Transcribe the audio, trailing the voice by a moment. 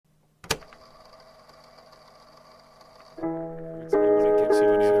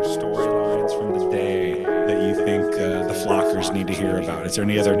Duckers need to hear about? Is there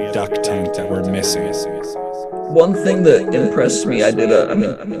any other duck tank that we're missing? One thing that impressed me,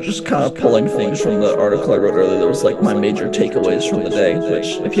 just kind of pulling things from the article I wrote earlier, there was like my major takeaways from the day, which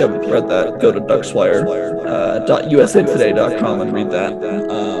if you haven't read that, go to duckswire.usatoday.com and read that.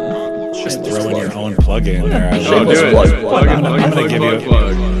 Just throwing your own plug in there. Shameless plug. I'm going to give you a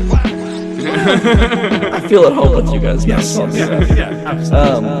plug. I feel at home with you guys. Yes.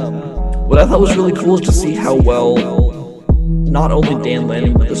 What I thought was really cool is to see how well not only Dan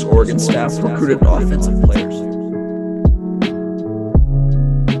Lanning but this Oregon staff recruited offensive players.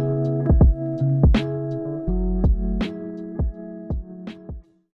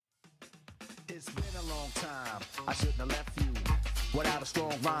 It's been a long time. I shouldn't have left you without a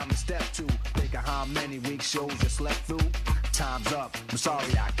strong rhyme to step to. Think of how many weeks shows you slept through. Time's up. I'm sorry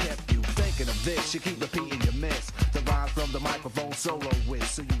I kept you thinking of this. You keep repeating your miss. The rhymes from the microphone solo with.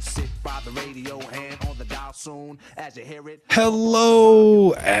 So you sit by the radio, hand on the dial soon as you hear it.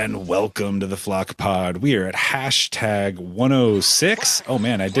 Hello and welcome to the Flock Pod. We are at hashtag 106. Oh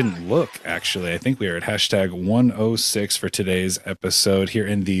man, I didn't look actually. I think we are at hashtag 106 for today's episode here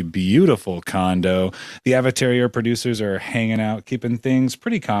in the beautiful condo. The Avatarier producers are hanging out, keeping things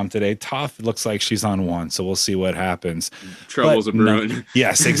pretty calm today. Toph looks like she's on one, so we'll see what happens. Trouble's a brewing. No,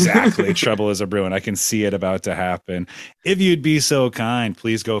 yes, exactly. Trouble is a brewing. I can see it about to happen. If you'd be so kind,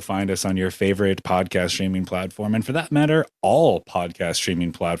 please go find us on your favorite podcast streaming platform. And for that matter, all podcast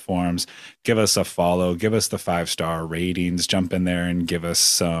streaming platforms. Give us a follow. Give us the 5-star ratings. Jump in there and give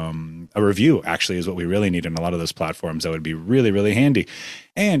us a review, actually, is what we really need on a lot of those platforms. That would be really, really handy.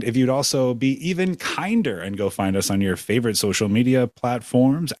 And if you'd also be even kinder and go find us on your favorite social media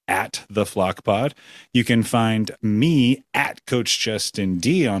platforms at The Flock Pod, you can find me at Coach Justin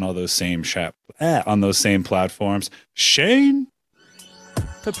D on all those same platforms. Shane?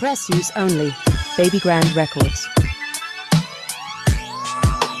 For press use only. Baby Grand Records.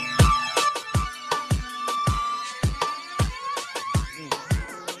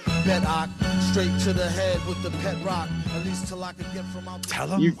 Pet rock, straight to the head with the pet rock. At least till I can get from out. Tell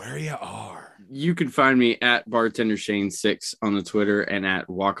them where you are. You can find me at bartender Shane6 on the Twitter and at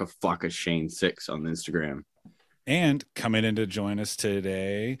Waka Flocka Shane6 on the Instagram. And coming in to join us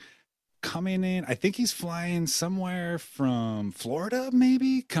today, I think he's flying somewhere from Florida,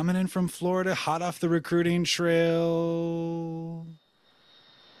 maybe? Coming in from Florida, hot off the recruiting trail.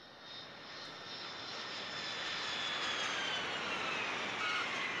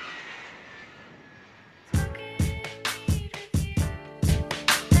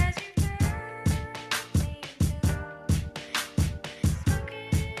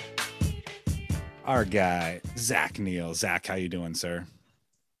 Our guy, Zach Neal. Zach, how you doing, sir?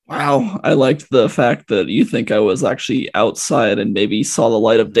 Wow, I liked the fact that you think I was actually outside and maybe saw the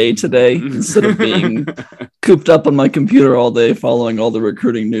light of day today instead of being cooped up on my computer all day following all the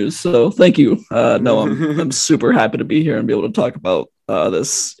recruiting news. So thank you. No, I'm super happy to be here and be able to talk about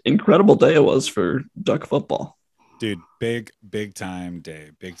this incredible day it was for Duck football. Dude, big time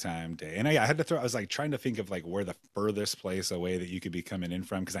day. And I had to I was like trying to think of like where the furthest place away that you could be coming in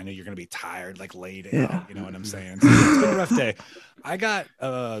from, because I know you're going to be tired, like laid out, you know what I'm saying? So it's been a rough day. I got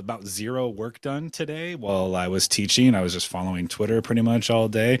about zero work done today while I was teaching. I was just following Twitter pretty much all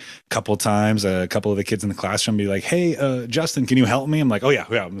day. A couple times, a couple of the kids in the classroom be like, hey, Justin, can you help me? I'm like, oh yeah,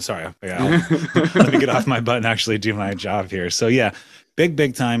 I'm sorry. Yeah, let me get off my butt and actually do my job here. So yeah.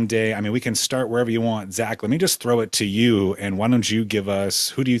 Big time day. I mean, we can start wherever you want. Zach, let me just throw it to you. And why don't you give us,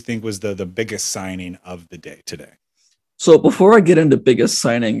 who do you think was the biggest signing of the day today? So before I get into biggest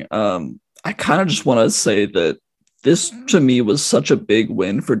signing, I kind of just want to say that this to me was such a big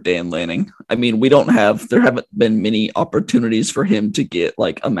win for Dan Lanning. I mean, there haven't been many opportunities for him to get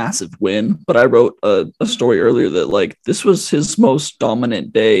like a massive win, but I wrote a story earlier that like this was his most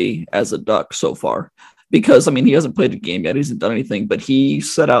dominant day as a Duck so far. Because, I mean, he hasn't played a game yet. He hasn't done anything. But he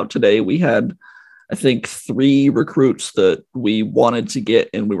set out today. We had, I think, 3 recruits that we wanted to get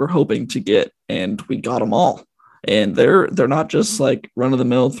and we were hoping to get. And we got them all. And they're not just like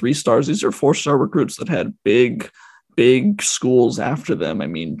run-of-the-mill 3 stars. These are 4-star recruits that had big schools after them. I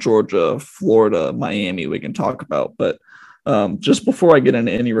mean, Georgia, Florida, Miami, we can talk about. But just before I get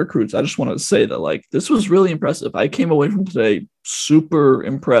into any recruits, I just want to say that like this was really impressive. I came away from today super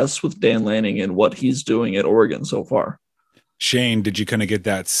impressed with Dan Lanning and what he's doing at Oregon so far. Shane, did you kind of get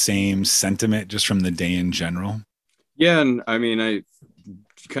that same sentiment just from the day in general? Yeah, and I mean, I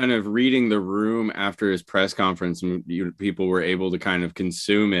kind of reading the room after his press conference, and people were able to kind of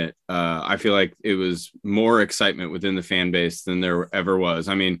consume it. I feel like it was more excitement within the fan base than there ever was.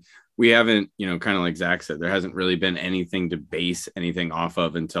 I mean, we haven't, kind of like Zach said, there hasn't really been anything to base anything off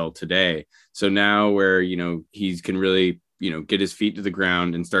of until today. So now where, he can really get his feet to the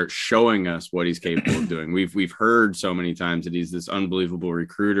ground and start showing us what he's capable of doing. We've heard so many times that he's this unbelievable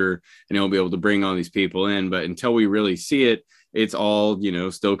recruiter and he'll be able to bring all these people in, but until we really see it, it's all,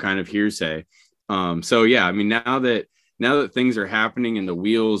 still kind of hearsay. So yeah, I mean, now that things are happening and the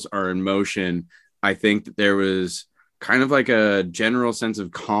wheels are in motion, I think that there was kind of like a general sense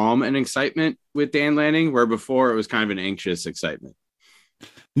of calm and excitement with Dan Lanning, where before it was kind of an anxious excitement.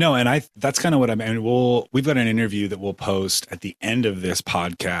 No, and that's kind of what I mean. We've got an interview that we'll post at the end of this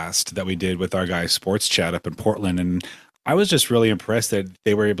podcast that we did with our guy Sports Chat up in Portland. And I was just really impressed that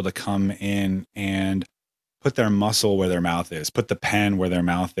they were able to come in and put their muscle where their mouth is, put the pen where their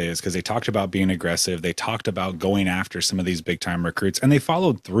mouth is, because they talked about being aggressive. They talked about going after some of these big time recruits, and they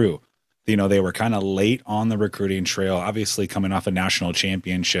followed through. They were kind of late on the recruiting trail. Obviously, coming off a national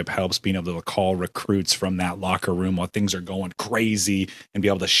championship helps, being able to call recruits from that locker room while things are going crazy and be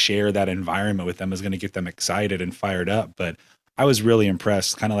able to share that environment with them is going to get them excited and fired up. But I was really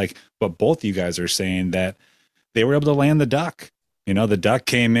impressed, kind of like what both of you guys are saying, that they were able to land the duck. The duck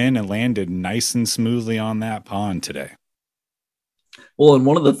came in and landed nice and smoothly on that pond today. Well, and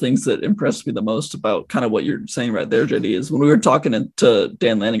one of the things that impressed me the most about kind of what you're saying right there, JD, is when we were talking to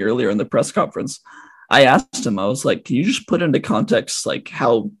Dan Lanning earlier in the press conference, I asked him, I was like, can you just put into context like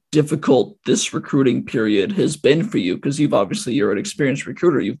how difficult this recruiting period has been for you? Because you're an experienced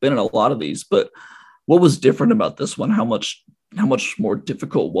recruiter. You've been in a lot of these, but what was different about this one? How much more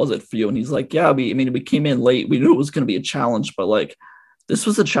difficult was it for you? And he's like, yeah, we came in late. We knew it was going to be a challenge, but like, this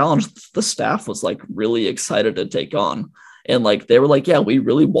was a challenge the staff was like really excited to take on. And like, they were like, yeah, we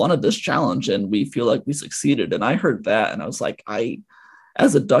really wanted this challenge and we feel like we succeeded. And I heard that and I was like,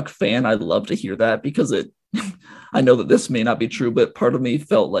 as a Duck fan, I'd love to hear that, because I know that this may not be true, but part of me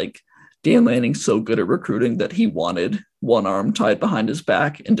felt like Dan Lanning's so good at recruiting that he wanted one arm tied behind his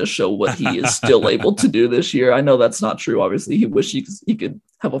back and to show what he is still able to do this year. I know that's not true. Obviously, he wishes he could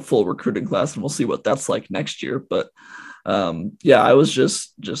have a full recruiting class, and we'll see what that's like next year. But yeah, I was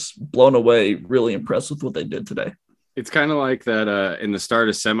just blown away, really impressed with what they did today. It's kind of like that in the start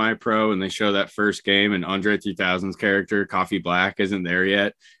of semi-pro, and they show that first game and Andre 3000's character, Coffee Black, isn't there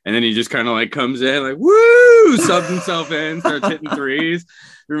yet. And then he just kind of like comes in like, woo, subs himself in, starts hitting threes.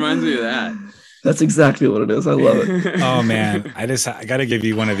 It reminds me of that. That's exactly what it is. I love it. Oh man, I got to give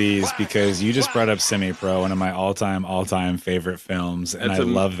you one of these because you just brought up Semi-Pro, one of my all-time favorite films, and I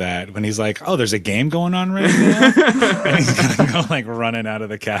love that when he's like, "Oh, there's a game going on right now," and he's gonna go like running out of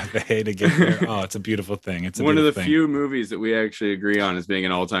the cafe to get there. Oh, it's a beautiful thing. It's one of the few movies that we actually agree on as being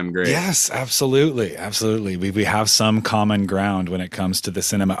an all-time great. Yes, absolutely. We have some common ground when it comes to the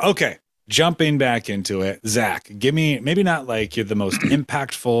cinema. Okay. Jumping back into it, Zach, give me, maybe not like you're the most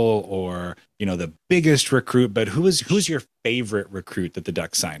impactful or, the biggest recruit, but who's your favorite recruit that the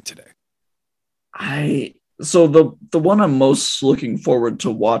Ducks signed today? So the one I'm most looking forward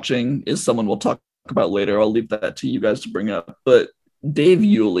to watching is someone we'll talk about later. I'll leave that to you guys to bring up. But Dave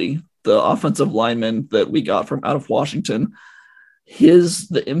Yulee, the offensive lineman that we got from out of Washington,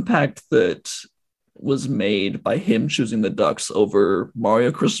 the impact that was made by him choosing the Ducks over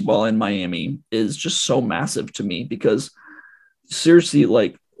Mario Cristobal in Miami is just so massive to me, because seriously,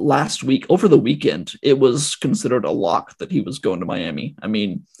 like last week, over the weekend, it was considered a lock that he was going to Miami. I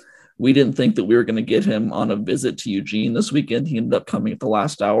mean, we didn't think that we were going to get him on a visit to Eugene this weekend. He ended up coming at the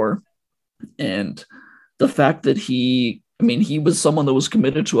last hour. And the fact that he was someone that was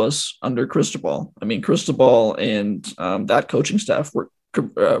committed to us under Cristobal. I mean, Cristobal and that coaching staff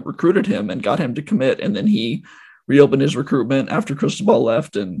recruited him and got him to commit, and then he reopened his recruitment after Cristobal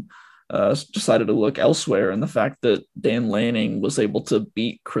left and decided to look elsewhere. And the fact that Dan Lanning was able to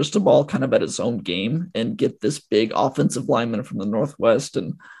beat Cristobal kind of at his own game and get this big offensive lineman from the Northwest,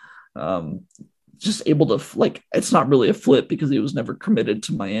 and just able to it's not really a flip because he was never committed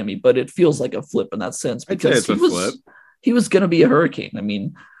to Miami, but it feels like a flip in that sense because he was going to be a Hurricane. I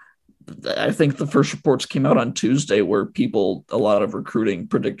mean, I think the first reports came out on Tuesday where a lot of recruiting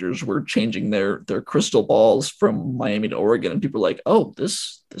predictors were changing their crystal balls from Miami to Oregon, and people were like, oh,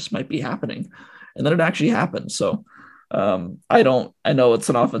 this might be happening. And then it actually happened. So I know it's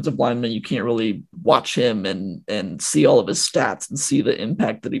an offensive lineman. You can't really watch him and see all of his stats and see the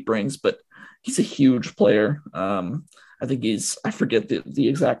impact that he brings, but he's a huge player. I think I forget the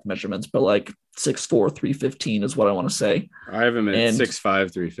exact measurements, but like 6'4", 315 is what I want to say. I have him at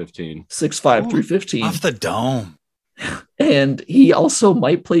 6'5", 315. 6'5", 315. Off the dome. And he also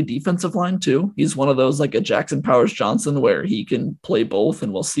might play defensive line too. He's one of those like a Jackson Powers Johnson where he can play both,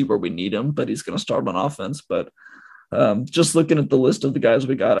 and we'll see where we need him, but he's going to start on offense. But just looking at the list of the guys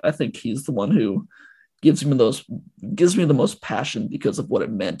we got, I think he's the one who gives me the most passion because of what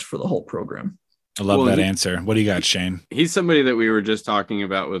it meant for the whole program. I love Well, that answer. What do you got, Shane? He's somebody that we were just talking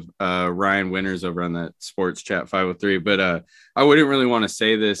about with Ryan Winters over on that Sports Chat 503. But I wouldn't really want to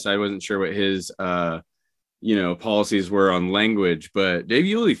say this. I wasn't sure what his policies were on language, but Dave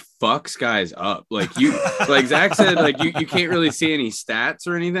Yulee fucks guys up. Like Zach said, like you can't really see any stats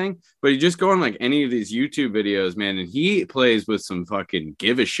or anything, but you just go on like any of these YouTube videos, man, and he plays with some fucking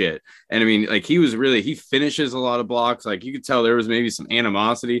give a shit. And I mean, like he finishes a lot of blocks. Like you could tell there was maybe some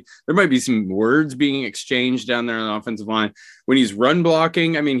animosity. There might be some words being exchanged down there on the offensive line. When he's run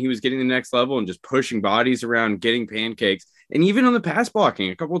blocking, I mean, he was getting the next level and just pushing bodies around, getting pancakes. And even on the pass blocking,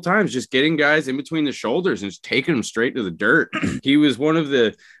 a couple of times, just getting guys in between the shoulders and just taking them straight to the dirt. He was one of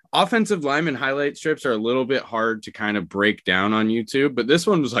the offensive lineman highlight strips are a little bit hard to kind of break down on YouTube, but this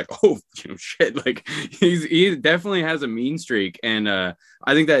one was like, oh, shit. Like he definitely has a mean streak. And I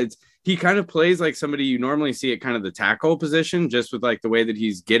think that he kind of plays like somebody you normally see at kind of the tackle position, just with like the way that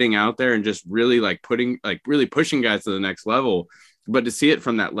he's getting out there and just really like really pushing guys to the next level. But to see it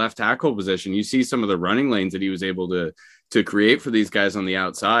from that left tackle position, you see some of the running lanes that he was able to create for these guys on the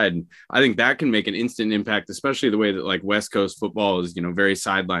outside. And I think that can make an instant impact, especially the way that like West Coast football is, very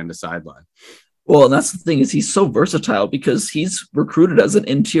sideline to sideline. Well, and that's the thing is he's so versatile because he's recruited as an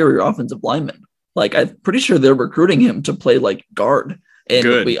interior offensive lineman. Like I'm pretty sure they're recruiting him to play like guard.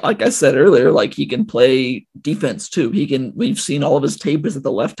 And like I said earlier, like he can play defense too. We've seen all of his tape is at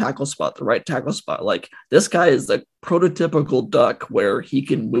the left tackle spot, the right tackle spot. Like this guy is the prototypical duck where he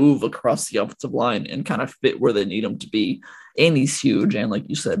can move across the offensive line and kind of fit where they need him to be. And he's huge. And like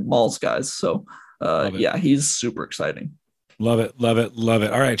you said, mauls guys. So yeah, he's super exciting. Love it. Love it. Love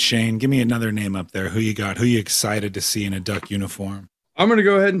it. All right, Shane, give me another name up there. Who you got? Who you excited to see in a Duck uniform? I'm going to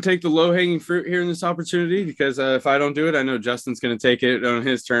go ahead and take the low-hanging fruit here in this opportunity because if I don't do it, I know Justin's going to take it on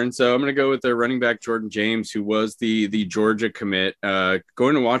his turn. So I'm going to go with the running back Jordan James, who was the Georgia commit.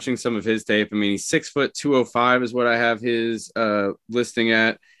 Going to watching some of his tape, I mean, he's 6 foot 205 is what I have his listing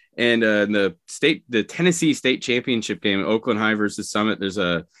at. And the Tennessee State Championship game, Oakland High versus Summit, there's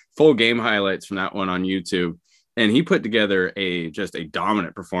a full game highlights from that one on YouTube. And he put together just a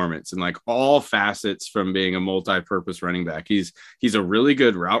dominant performance in like all facets from being a multi-purpose running back. He's a really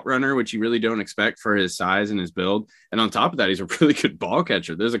good route runner, which you really don't expect for his size and his build. And on top of that, he's a really good ball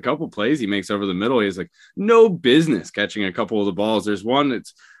catcher. There's a couple plays he makes over the middle. He's like no business catching a couple of the balls. There's one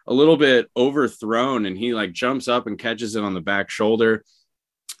that's a little bit overthrown and he like jumps up and catches it on the back shoulder.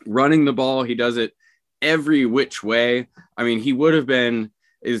 Running the ball, he does it every which way. I mean, he would have been,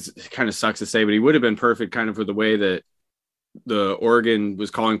 is kind of sucks to say, but he would have been perfect kind of for the way that the Oregon was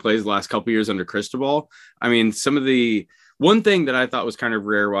calling plays the last couple of years under Cristobal. I mean, one thing that I thought was kind of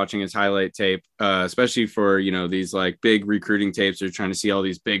rare watching his highlight tape, especially for, these like big recruiting tapes, they're trying to see all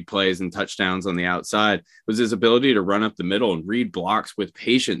these big plays and touchdowns on the outside, was his ability to run up the middle and read blocks with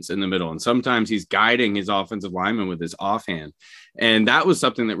patience in the middle. And sometimes he's guiding his offensive lineman with his offhand. And that was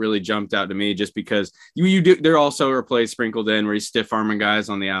something that really jumped out to me just because there also are plays sprinkled in where he's stiff arming guys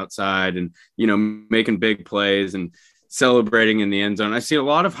on the outside and, making big plays and celebrating in the end zone. I see a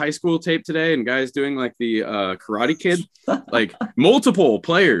lot of high school tape today and guys doing like the Karate Kid, like multiple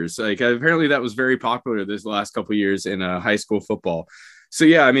players. Like apparently that was very popular this last couple of years in high school football. So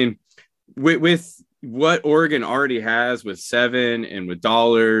yeah, I mean, with what Oregon already has with Seven and with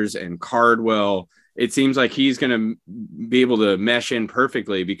Dollars and Cardwell, it seems like he's going to be able to mesh in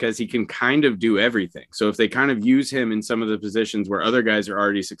perfectly because he can kind of do everything. So if they kind of use him in some of the positions where other guys are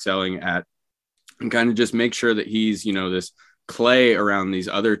already excelling at, and kind of just make sure that he's, this clay around these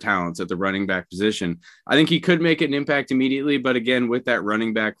other talents at the running back position, I think he could make an impact immediately. But again, with that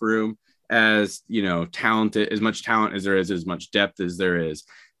running back room, as talented, as much talent as there is, as much depth as there is,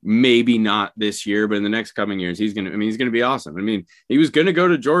 maybe not this year, but in the next coming years, he's going to be awesome. I mean, he was going to go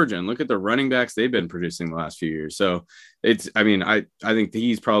to Georgia and look at the running backs they've been producing the last few years. So I think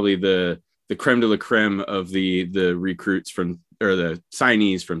he's probably the creme de la creme of the recruits or the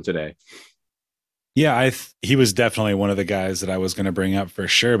signees from today. Yeah, he was definitely one of the guys that I was going to bring up for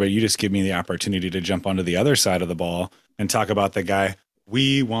sure, but you just give me the opportunity to jump onto the other side of the ball and talk about the guy.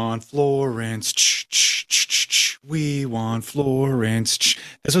 We want Florence. We want Florence.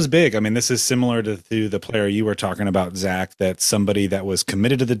 This was big. I mean, this is similar to the player you were talking about, Zach, that's somebody that was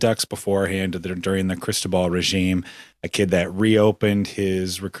committed to the Ducks beforehand during the Cristobal regime, a kid that reopened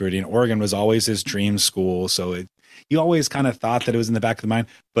his recruiting. Oregon was always his dream school, so you always kind of thought that it was in the back of the mind,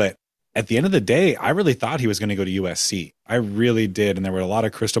 but at the end of the day, I really thought he was going to go to USC. I really did. And there were a lot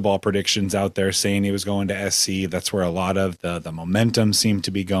of Cristobal predictions out there saying he was going to SC. That's where a lot of the momentum seemed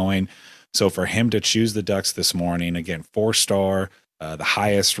to be going. So for him to choose the Ducks this morning, again, 4-star, the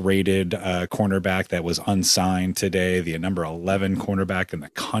highest rated cornerback that was unsigned today, the number 11 cornerback in the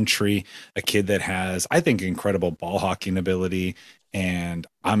country, a kid that has, I think, incredible ball hawking ability. And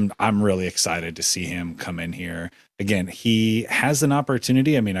I'm really excited to see him come in here. Again, he has an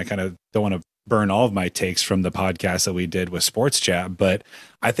opportunity. I mean, I kind of don't want to burn all of my takes from the podcast that we did with Sports Chat, but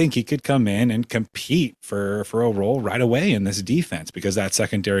I think he could come in and compete for a role right away in this defense because that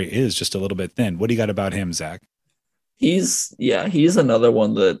secondary is just a little bit thin. What do you got about him, Zach? He's another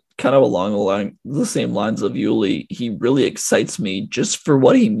one that kind of along the same lines of Yuli. He really excites me just for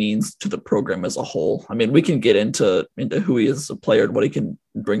what he means to the program as a whole. I mean, we can get into who he is as a player and what he can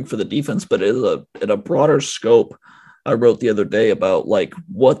bring for the defense, but in a broader scope, I wrote the other day about like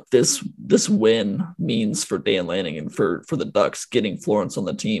what this win means for Dan Lanning and for the Ducks getting Florence on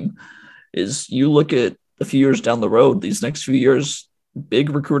the team. Is you look at a few years down the road, these next few years,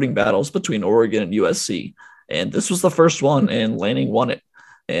 big recruiting battles between Oregon and USC. And this was the first one, and Lanning won it.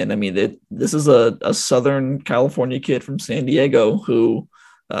 And I mean, this is a Southern California kid from San Diego who,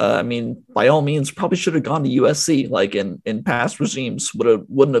 I mean, by all means, probably should have gone to USC. Like in past regimes,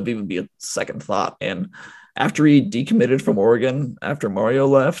 wouldn't have even been a second thought. And after he decommitted from Oregon, after Mario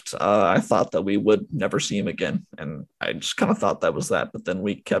left, I thought that we would never see him again. And I just kind of thought that was that. But then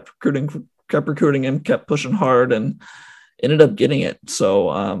we kept recruiting him, kept pushing hard, and ended up getting it.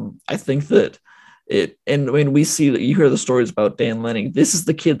 So I think that. And when we see that, you hear the stories about Dan Lanning, this is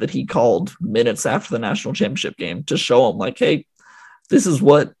the kid that he called minutes after the national championship game to show him like, hey, this is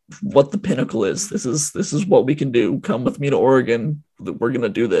what the pinnacle is. This is what we can do. Come with me to Oregon. We're going to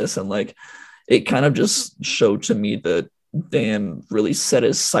do this. And like, it kind of just showed to me that Dan really set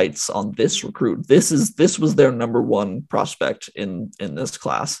his sights on this recruit. This was their number one prospect in this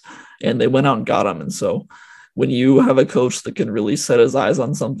class, and they went out and got him. And so when you have a coach that can really set his eyes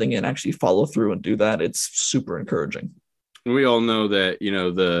on something and actually follow through and do that, it's super encouraging. We all know that, you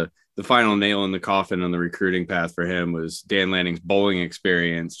know, the final nail in the coffin on the recruiting path for him was Dan Lanning's bowling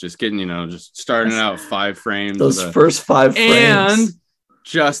experience, just getting, you know, just starting out 5 frames. Those first 5 frames. And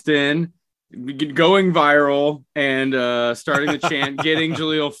Justin going viral and starting the chant, getting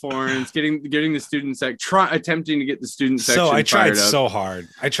Jaleel Florence, getting the student attempting to get the student section. So I tried so hard.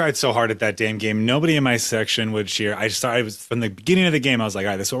 I tried so hard at that damn game. Nobody in my section would cheer. I was from the beginning of the game. I was like,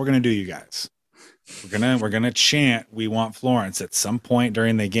 all right, this is what we're gonna do, you guys. We're gonna chant, "We want Florence" at some point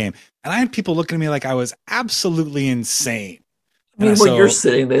during the game. And I had people looking at me like I was absolutely insane. I mean, when you're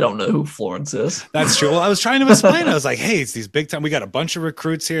sitting, they don't know who Florence is. That's true. Well, I was trying to explain. I was like, hey, it's these big time. We got a bunch of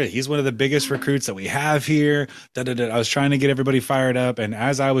recruits here. He's one of the biggest recruits that we have here. I was trying to get everybody fired up. And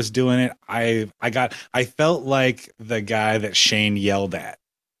as I was doing it, I felt like the guy that Shane yelled at.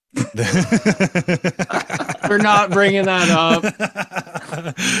 We're not bringing that up.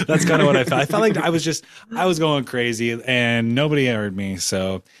 That's kind of what I felt. I felt like I was going crazy and nobody heard me.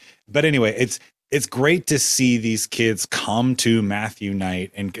 So, but anyway, it's great to see these kids come to Matthew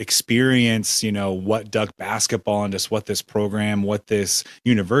Night and experience, you know, what Duck basketball and just what this program, what this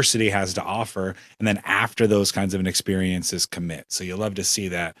university has to offer. And then after those kinds of an experiences, commit. So you'll love to see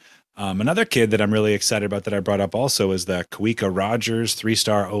that. Another kid that I'm really excited about that I brought up also is the Kawika Rogers,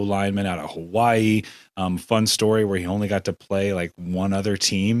 3-star O lineman out of Hawaii. Fun story where he only got to play like one other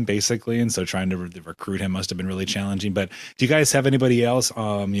team basically. And so trying to recruit him must have been really challenging. But do you guys have anybody else,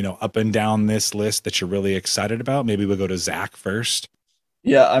 you know, up and down this list that you're really excited about? Maybe we'll go to Zach first.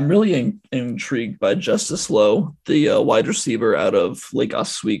 Yeah, I'm really intrigued by Justice Lowe, the wide receiver out of Lake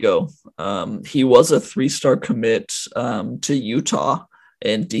Oswego. He was a 3-star commit to Utah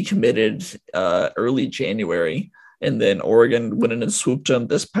and decommitted early January. And then Oregon went in and swooped him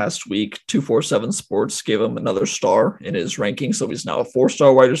this past week. 247 Sports gave him another star in his ranking. So he's now a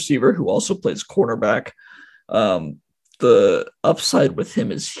 4-star wide receiver who also plays cornerback. The upside with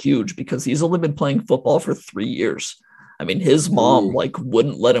him is huge because he's only been playing football for 3 years. I mean, his mom like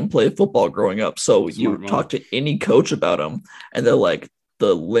wouldn't let him play football growing up. So you talk to any coach about him and they're like,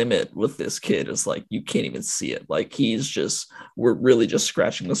 the limit with this kid is like, you can't even see it. Like we're really just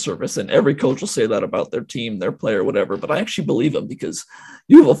scratching the surface. And every coach will say that about their team, their player, whatever. But I actually believe him because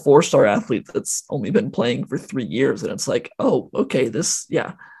you have a 4-star athlete that's only been playing for 3 years. And it's like, oh, okay,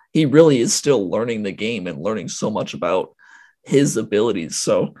 he really is still learning the game and learning so much about his abilities.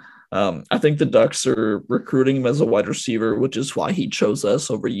 So I think the Ducks are recruiting him as a wide receiver, which is why he chose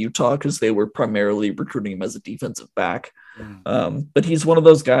us over Utah, because they were primarily recruiting him as a defensive back. But he's one of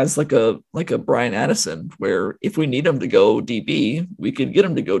those guys like a Brian Addison, where if we need him to go DB, we could get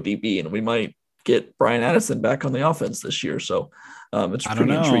him to go DB, and we might get Brian Addison back on the offense this year. So it's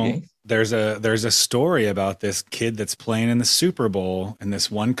pretty intriguing. there's a story about this kid that's playing in the Super Bowl, and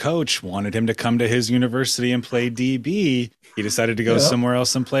this one coach wanted him to come to his university and play DB. He decided to go somewhere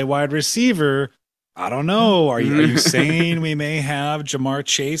else and play wide receiver. I don't know. Are you saying we may have Jamar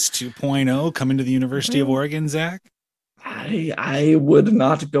Chase 2.0 coming to the University of Oregon, Zach? I would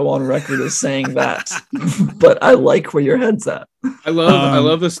not go on record as saying that, but I like where your head's at. I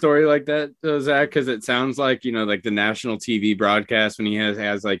love the story like that, Zach, because it sounds like, like the national TV broadcast when he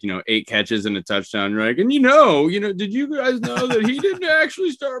has like, 8 catches and a touchdown. You're like, and did you guys know that he didn't actually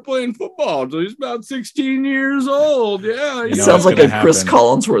start playing football until he's about 16 years old? Yeah. It sounds like a Chris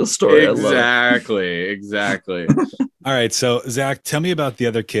Collinsworth story. Exactly. All right. So, Zach, tell me about the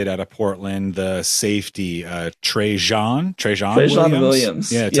other kid out of Portland, the safety, Trajan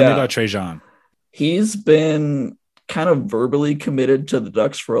Williams. Yeah. Tell me about Trajan. He's been kind of verbally committed to the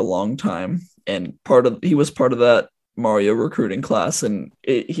Ducks for a long time, and he was part of that Mario recruiting class, and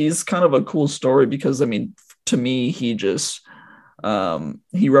he's kind of a cool story because to me he just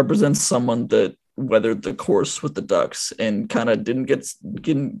he represents someone that weathered the course with the Ducks and kind of didn't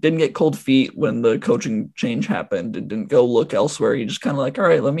get cold feet when the coaching change happened and didn't go look elsewhere. He just kind of like, all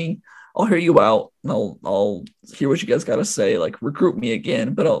right, I'll hear you out and I'll hear what you guys got to say, like recruit me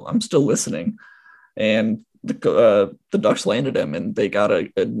again, but I'm still listening. And the Ducks landed him, and they got a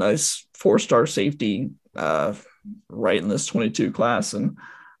nice 4-star safety right in this 22 class. And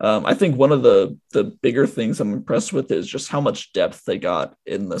I think one of the bigger things I'm impressed with is just how much depth they got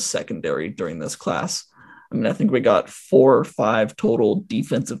in the secondary during this class. I think we got 4 or 5 total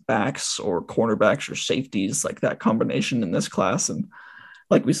defensive backs or cornerbacks or safeties, like that combination in this class. And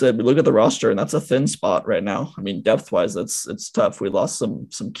like we said, we look at the roster, and that's a thin spot right now. Depth-wise, it's tough. We lost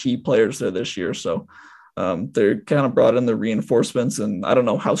some key players there this year, so they're kind of brought in the reinforcements, and I don't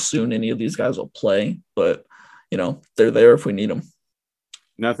know how soon any of these guys will play, but they're there if we need them.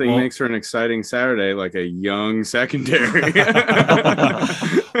 Nothing makes for an exciting Saturday like a young secondary.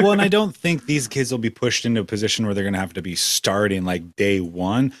 Well, and I don't think these kids will be pushed into a position where they're going to have to be starting like day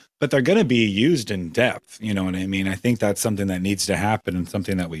one, but they're going to be used in depth. You know what I mean? I think that's something that needs to happen, and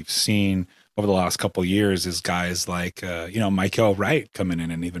something that we've seen over the last couple of years is guys like, Michael Wright coming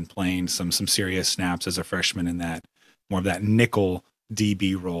in and even playing some serious snaps as a freshman in that more of that nickel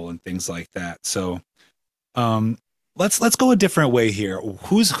DB role and things like that. So, let's go a different way here.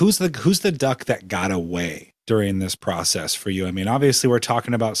 Who's the Duck that got away during this process for you? Obviously we're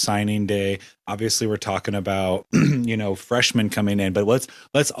talking about signing day. Obviously we're talking about, freshmen coming in, but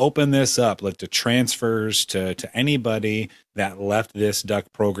let's open this up. Let the transfers to anybody that left this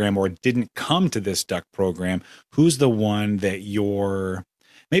Duck program or didn't come to this Duck program. Who's the one that you're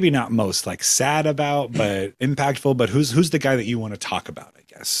maybe not most like sad about, but impactful, but who's the guy that you want to talk about, I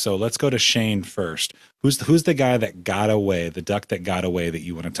guess? So let's go to Shane first. Who's the guy that got away, the Duck that got away that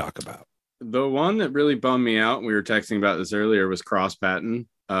you want to talk about? The one that really bummed me out, and we were texting about this earlier, was Cross Patton.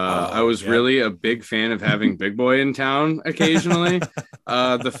 I was really a big fan of having Big Boy in town occasionally.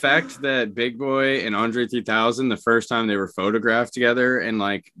 The fact that Big Boy and Andre 3000, the first time they were photographed together and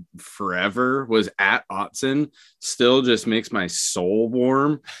like forever, was at Autzen, still just makes my soul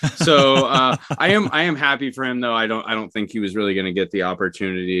warm. So I am happy for him, though. I don't think he was really going to get the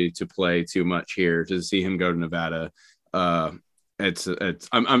opportunity to play too much here. To see him go to Nevada, I'm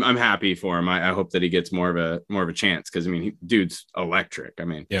happy for him. I hope that he gets more of a chance, because dude's electric.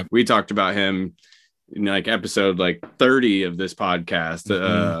 Yep. We talked about him in like episode like 30 of this podcast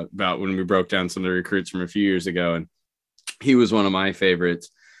about when we broke down some of the recruits from a few years ago, and he was one of my favorites.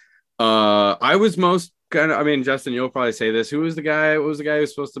 I was most kind of, Justin, you'll probably say this. Who was the guy? What was the guy who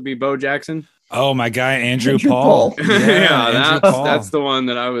was supposed to be Bo Jackson? Oh, my guy, Andrew Paul. Yeah, that's the one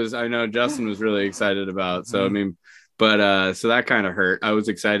that I know Justin was really excited about. So, But so that kind of hurt. I was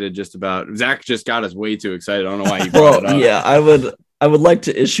excited just about Zach just got us way too excited. I don't know why he brought it up. Yeah, I would like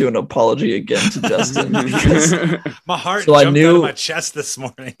to issue an apology again to Justin, because my heart jumped out of my chest this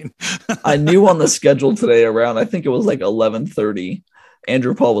morning. I knew on the schedule today around, I think it was like 11:30,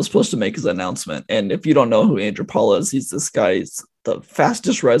 Andrew Paul was supposed to make his announcement. And if you don't know who Andrew Paul is, he's this guy. He's the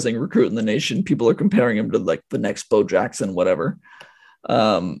fastest rising recruit in the nation. People are comparing him to like the next Bo Jackson, whatever.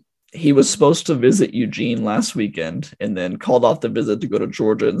 He was supposed to visit Eugene last weekend and then called off the visit to go to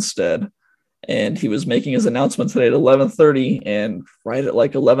Georgia instead. And he was making his announcement today at 11:30, and right at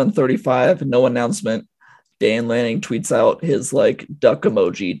like 11:35, no announcement, Dan Lanning tweets out his like duck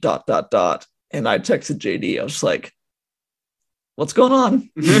emoji ... And I texted JD. I was just like, what's going on?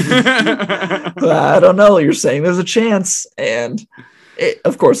 I don't know. You're saying there's a chance. And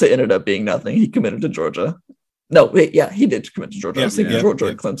of course it ended up being nothing. He committed to Georgia. No, wait, yeah, he did commit to Georgia. I was thinking yeah, Georgia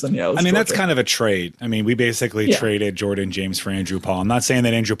yeah. or Clemson. Yeah, it was I mean, Georgia. that's kind of a trade. I mean, we basically traded Jordan James for Andrew Paul. I'm not saying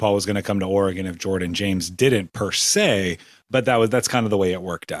that Andrew Paul was going to come to Oregon if Jordan James didn't per se, but that's kind of the way it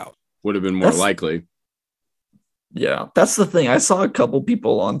worked out. Would have been more likely. Yeah, that's the thing. I saw a couple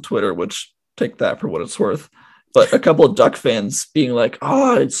people on Twitter, which take that for what it's worth, but a couple of Duck fans being like,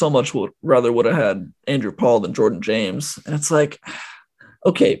 "Oh, I'd so much rather would have had Andrew Paul than Jordan James," and it's like,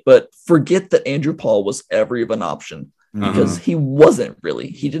 okay, but forget that Andrew Paul was ever even an option. Because he wasn't really.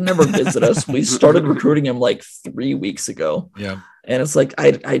 He didn't ever visit us. We started recruiting him like 3 weeks ago. Yeah. And it's like,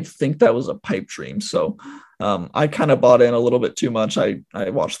 I think that was a pipe dream. So I kind of bought in a little bit too much. I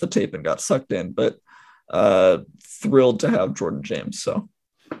watched the tape and got sucked in, but thrilled to have Jordan James. So.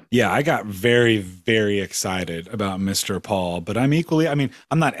 Yeah, I got very, very excited about Mr. Paul, but I'm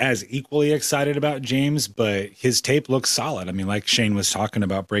not as equally excited about James, but his tape looks solid. I mean, like Shane was talking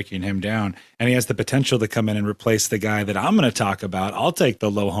about breaking him down, and he has the potential to come in and replace the guy that I'm going to talk about. I'll take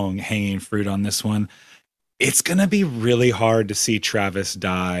the low-hanging fruit on this one. It's going to be really hard to see Travis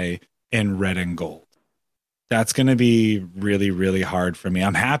Dye in red and gold. That's going to be really, really hard for me.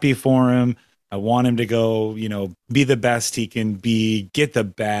 I'm happy for him. I want him to go, be the best he can be, get the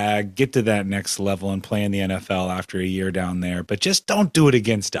bag, get to that next level and play in the NFL after a year down there. But just don't do it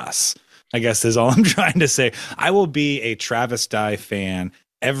against us, I guess is all I'm trying to say. I will be a Travis Dye fan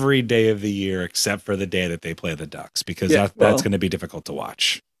every day of the year except for the day that they play the Ducks, because that's going to be difficult to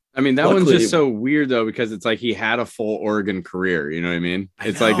watch. I mean, one's just so weird, though, because it's like he had a full Oregon career. You know what I mean?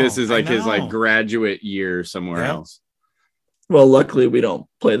 It's like this is like his graduate year somewhere else. Well, luckily we don't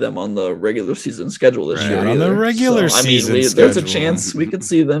play them on the regular season schedule this year. On the regular season schedule. There's a chance we could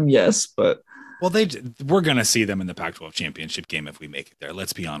see them, yes, but we're gonna see them in the Pac-12 championship game if we make it there.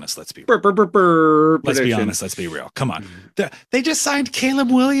 Let's be honest. Let's be honest. Let's be real. Come on, they just signed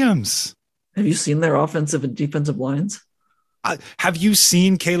Caleb Williams. Have you seen their offensive and defensive lines? Have you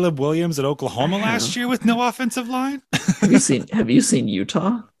seen Caleb Williams at Oklahoma last year with no offensive line? Have you seen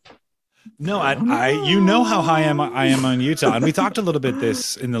Utah? No, I you know how high I am on Utah, and we talked a little bit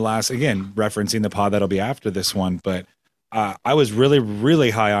this in the last, again referencing the pod that'll be after this one, but I was really, really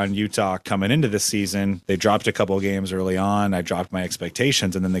high on Utah coming into the season. They dropped a couple of games early on. I dropped my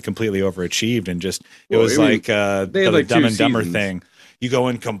expectations, and then they completely overachieved, and it was like the Dumb and Dumber thing. You go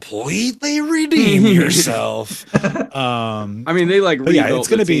and completely redeem yourself. I mean, they rebuilt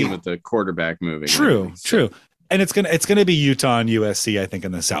the team with the quarterback moving. True. And it's gonna be Utah and USC, I think,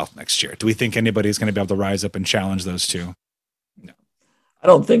 in the South next year. Do we think anybody's gonna be able to rise up and challenge those two? No, I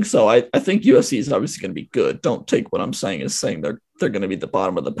don't think so. I think USC is obviously gonna be good. Don't take what I'm saying as saying they're gonna be the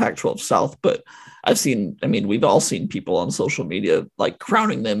bottom of the Pac-12 South. But we've all seen people on social media like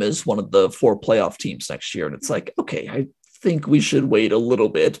crowning them as one of the 4 playoff teams next year, and it's like, okay, I think we should wait a little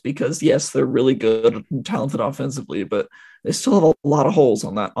bit because yes, they're really good and talented offensively, but they still have a lot of holes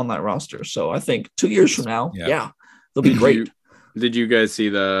on that roster. So I think 2 years from now, they'll be great. Did you guys see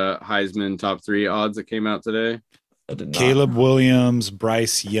the Heisman top 3 odds that came out today? I did not. Caleb Williams,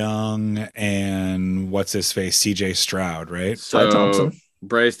 Bryce Young, and what's his face, CJ Stroud, right? So Ty Thompson.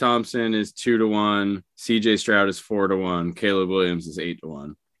 Bryce Thompson is 2-1. CJ Stroud is 4-1. Caleb Williams is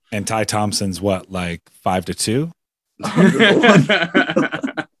 8-1. And Ty Thompson's what, like 5-2?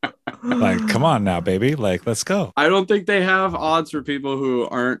 Like, come on now, baby. Like, let's go. I don't think they have odds for people who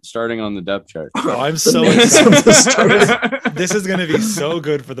aren't starting on the depth chart. Oh, I'm so excited. This is going to be so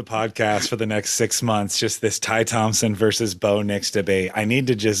good for the podcast for the next 6 months. Just this Ty Thompson versus Bo Nix debate. I need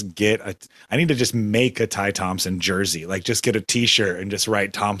to just make a Ty Thompson jersey. Like, just get a T-shirt and just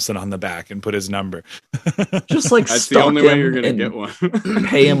write Thompson on the back and put his number. Just like that's the only way you're going to get one.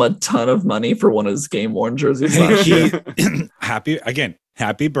 Pay him a ton of money for one of his game worn jerseys.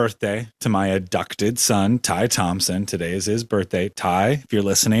 Happy birthday to my adopted son, Ty Thompson. Today is his birthday. Ty, if you're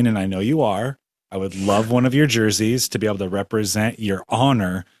listening, and I know you are, I would love one of your jerseys to be able to represent your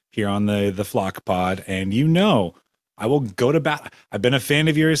honor here on the Flock Pod. And I will go to bat. I've been a fan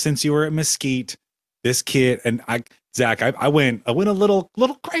of yours since you were at Mesquite. This kid and Zach, I went a little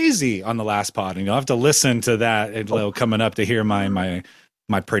crazy on the last pod, and you'll have to listen to that coming up to hear my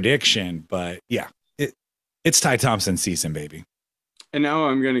prediction. But yeah, it's Ty Thompson season, baby. And now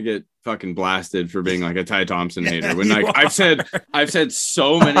I'm gonna get fucking blasted for being like a Ty Thompson hater. When like I've said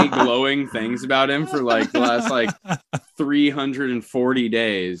so many glowing things about him for like the last 340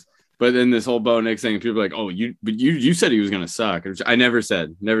 days. But then this whole Bo Nix thing, people are like, oh, you said he was gonna suck. I never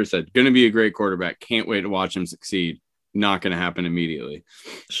said. Gonna be a great quarterback. Can't wait to watch him succeed. Not gonna happen immediately.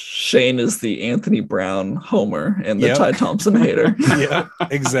 Shane is the Anthony Brown homer and the Yep. Ty Thompson hater. Yeah,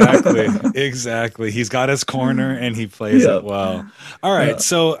 exactly. He's got his corner and he plays Yep. it well. All right. Yeah.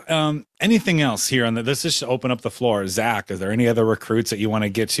 So, anything else here on the? Let's just open up the floor. Zach, is there any other recruits that you want to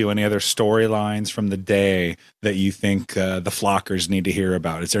get to? Any other storylines from the day that you think the Flockers need to hear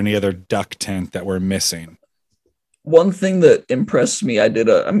about? Is there any other duck tent that we're missing? One thing that impressed me,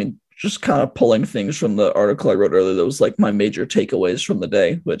 just kind of pulling things from the article I wrote earlier, that was like my major takeaways from the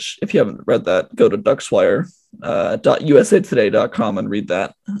day, which if you haven't read that, go to duckswire.usatoday.com and read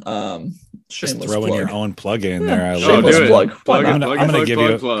that. Just Shameless throwing plug. your own plug in there. I love Shameless it. plug. Why I'm not? gonna give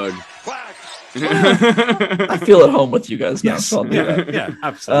you plug. I feel at home with you guys now. Yes. So I'll do that. Yeah,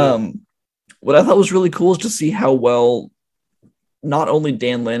 absolutely. What I thought was really cool is to see how well not only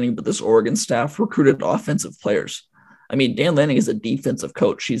Dan Lanning, but this Oregon staff recruited offensive players. I mean, Dan Lanning is a defensive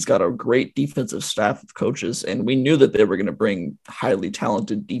coach. He's got a great defensive staff of coaches, and we knew that they were going to bring highly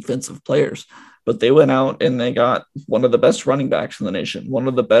talented defensive players. But they went out and they got one of the best running backs in the nation, one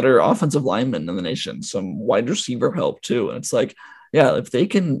of the better offensive linemen in the nation, some wide receiver help too. And it's like, yeah, if they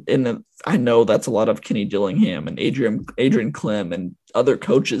can, and I know that's a lot of Kenny Dillingham and Adrian Clem and other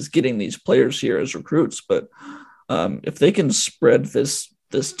coaches getting these players here as recruits, but if they can spread this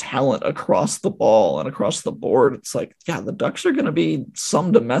talent across the ball and across the board, it's like, yeah, the Ducks are going to be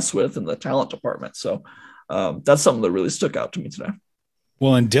some to mess with in the talent department. So that's something that really stuck out to me today.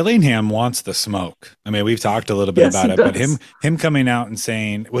 Well, and Dillingham wants the smoke. I mean, we've talked a little bit about it, but him coming out and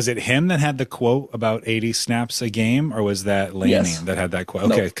saying, was it him that had the quote about 80 snaps a game, or was that Lanning that had that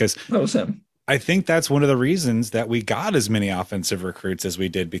quote? Okay, because that was him. I think that's one of the reasons that we got as many offensive recruits as we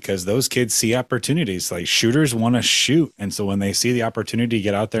did, because those kids see opportunities. Like, shooters want to shoot. And so when they see the opportunity to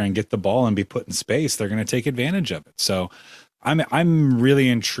get out there and get the ball and be put in space, they're going to take advantage of it. So I'm really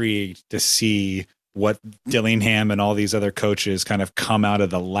intrigued to see what Dillingham and all these other coaches kind of come out of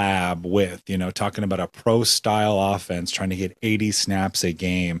the lab with, talking about a pro style offense, trying to get 80 snaps a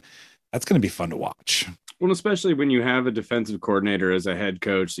game. That's going to be fun to watch. Well, especially when you have a defensive coordinator as a head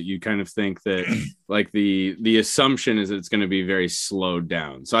coach, that you kind of think that like the assumption is that it's going to be very slowed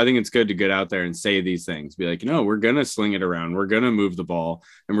down. So I think it's good to get out there and say these things, be like, we're going to sling it around. We're going to move the ball,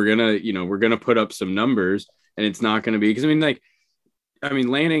 and we're going to put up some numbers, and it's not going to be, because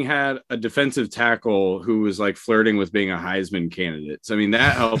Lanning had a defensive tackle who was like flirting with being a Heisman candidate. So,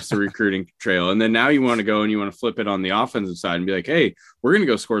 that helps the recruiting trail. And then now you want to go and you want to flip it on the offensive side and be like, hey, we're going to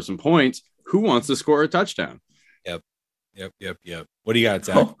go score some points. Who wants to score a touchdown? Yep. What do you got,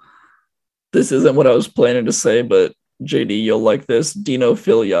 Zach? Oh, this isn't what I was planning to say, but JD, you'll like this. Dino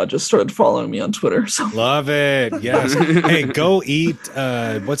Filia just started following me on Twitter. So. Love it. Yes. Hey, go eat.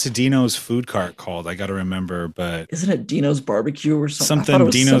 What's Dino's food cart called? I got to remember, but isn't it Dino's barbecue or something? Something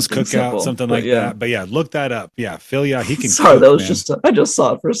Dino's cookout, simple, something like that. But yeah, look that up. Yeah, Filia, he can. Sorry, cook, that was man. I just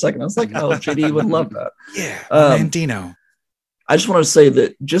saw it for a second. I was like, oh, JD would love that. Yeah, man, Dino. I just want to say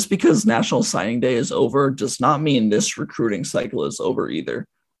that just because National Signing Day is over does not mean this recruiting cycle is over either.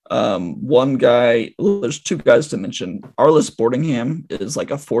 There's two guys to mention. Arliss Boardingham is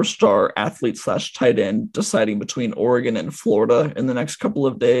like a 4-star athlete / tight end deciding between Oregon and Florida in the next couple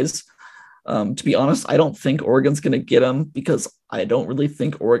of days. To be honest, I don't think Oregon's going to get him, because I don't really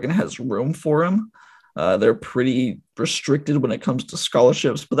think Oregon has room for him. They're pretty restricted when it comes to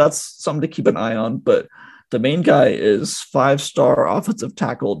scholarships, but that's something to keep an eye on. But the main guy is 5-star offensive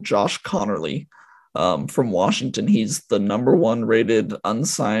tackle Josh Connerly from Washington. He's the number 1 rated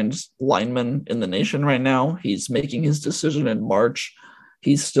unsigned lineman in the nation right now. He's making his decision in March.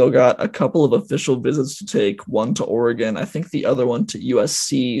 He's still got a couple of official visits to take, one to Oregon, I think the other one to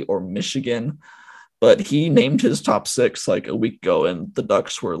USC or Michigan. But he named his top 6 like a week ago, and the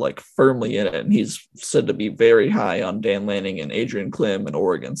Ducks were like firmly in it. And he's said to be very high on Dan Lanning and Adrian Clem in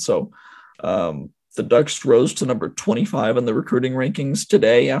Oregon. So the Ducks rose to number 25 in the recruiting rankings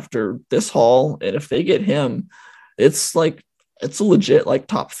today after this haul. And if they get him, it's a legit like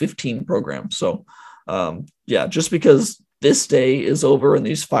top 15 program. So just because this day is over and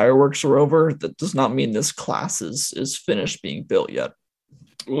these fireworks are over, that does not mean this class is finished being built yet.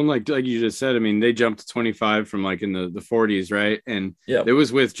 Well, like you just said, they jumped to 25 from like in the 40s, right? And it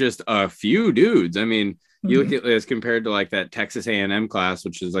was with just a few dudes. You look at it as compared to like that Texas A&M class,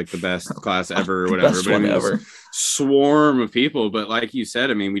 which is like the best class ever or whatever. Best one ever. Swarm of people. But like you said,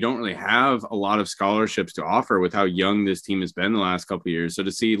 we don't really have a lot of scholarships to offer with how young this team has been the last couple of years. So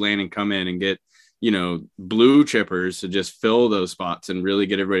to see Lanning come in and get, blue chippers to just fill those spots and really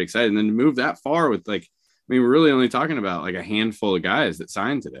get everybody excited, and then to move that far with we're really only talking about like a handful of guys that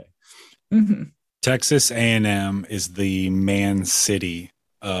signed today. Mm-hmm. Texas A&M is the Man City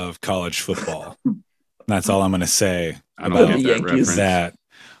of college football. That's all I'm going to say about the Yankees. that.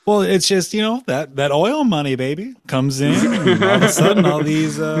 Well, it's just, that oil money, baby, comes in, and all of a sudden all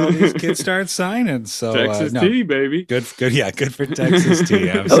these kids start signing. So Texas tea, baby. Good for Texas tea.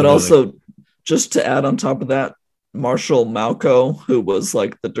 Absolutely. I would also, just to add on top of that, Marshall Malco, who was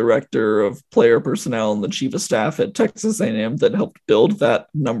like the director of player personnel and the chief of staff at Texas A&M that helped build that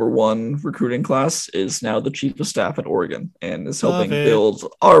 #1 recruiting class, is now the chief of staff at Oregon and is helping build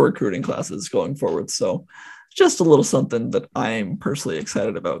our recruiting classes going forward. So just a little something that I'm personally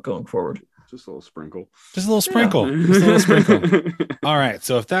excited about going forward. Just a little sprinkle. Just a little sprinkle. All right.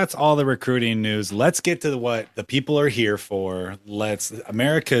 So if that's all the recruiting news, let's get to what the people are here for.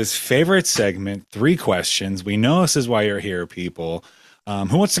 America's favorite segment, 3 questions. We know this is why you're here, people.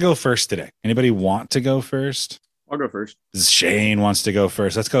 Who wants to go first today? Anybody want to go first? I'll go first. Shane wants to go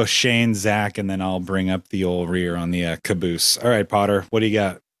first. Let's go Shane, Zach, and then I'll bring up the old rear on the caboose. All right, Potter, what do you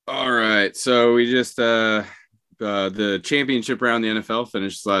got? All right. So we just the championship round in the NFL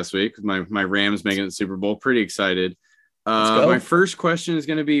finished last week with my Rams making the Super Bowl. Pretty excited. My first question is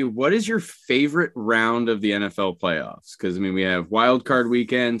going to be, what is your favorite round of the NFL playoffs? Because, we have wild card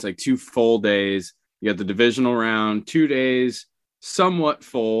weekends, like 2 full days. You got the divisional round, 2 days, somewhat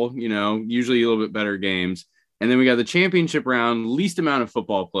full, usually a little bit better games. And then we got the championship round, least amount of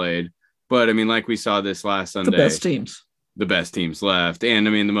football played. But, like we saw this last Sunday. The best teams left. And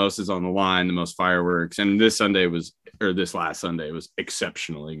the most is on the line, the most fireworks. And this last Sunday was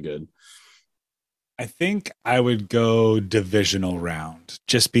exceptionally good. I think I would go divisional round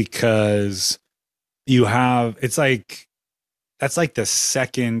just because that's like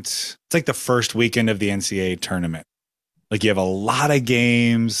the first weekend of the NCAA tournament. Like, you have a lot of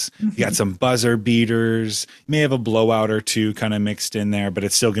games, you got some buzzer beaters, you may have a blowout or 2 kind of mixed in there, but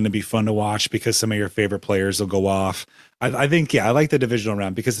it's still going to be fun to watch because some of your favorite players will go off. I think, I like the divisional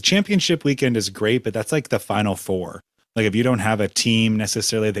round because the championship weekend is great, but that's like the Final Four. Like, if you don't have a team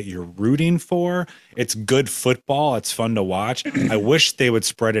necessarily that you're rooting for, it's good football. It's fun to watch. I wish they would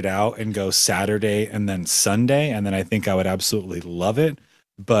spread it out and go Saturday and then Sunday, and then I think I would absolutely love it.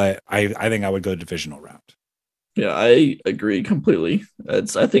 But I think I would go divisional round. Yeah, I agree completely. I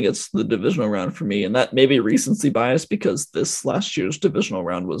think it's the divisional round for me, and that may be recency bias because this last year's divisional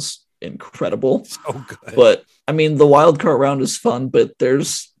round was incredible. So good. But the wild card round is fun, but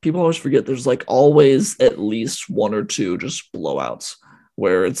people always forget there's like always at least 1 or 2 just blowouts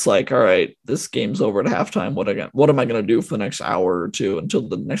where it's like, all right, this game's over at halftime. What am I going to do for the next hour or 2 until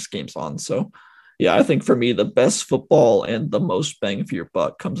the next game's on? So yeah, I think for me, the best football and the most bang for your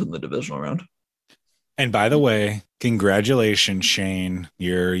buck comes in the divisional round. And by the way, congratulations, Shane.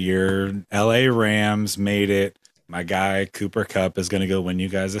 Your LA Rams made it. My guy, Cooper Kupp, is going to go win you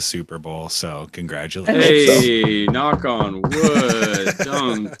guys a Super Bowl. So congratulations. Hey, knock on wood.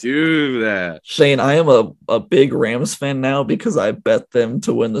 Don't do that. Shane, I am a big Rams fan now because I bet them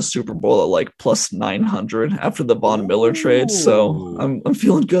to win the Super Bowl at like plus 900 after the Von Miller trade. So I'm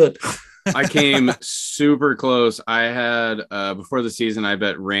feeling good. I came super close. I had before the season, I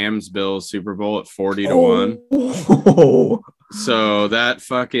bet Rams Bills Super Bowl at 40-1. Oh. So that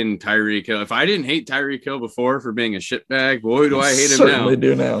fucking Tyreek Hill. If I didn't hate Tyreek Hill before for being a shitbag, boy, do I hate him now. Certainly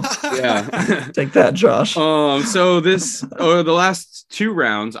do now. Yeah. Take that, Josh. So the last 2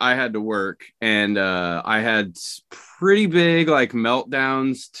 rounds I had to work, and I had pretty big like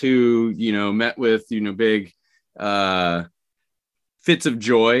meltdowns to, met with, big fits of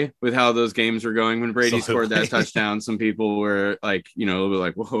joy with how those games were going. When Brady scored that touchdown, some people were like, a little bit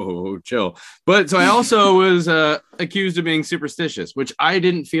like, whoa, chill. But so I also was accused of being superstitious, which I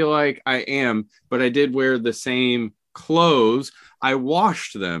didn't feel like I am, but I did wear the same clothes. I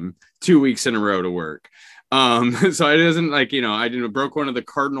washed them 2 weeks in a row to work. So it isn't like, I didn't broke one of the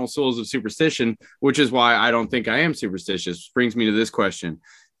cardinal souls of superstition, which is why I don't think I am superstitious. Brings me to this question.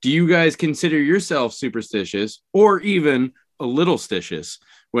 Do you guys consider yourself superstitious or even a little stitious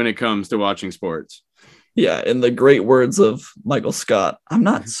when it comes to watching sports? Yeah, in the great words of Michael Scott, I'm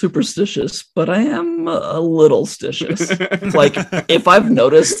not superstitious, but I am a little stitious. Like, if I've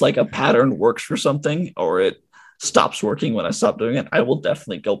noticed like a pattern works for something or it stops working when I stop doing it, I will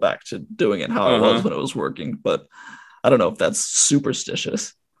definitely go back to doing it how it was when it was working. But I don't know if that's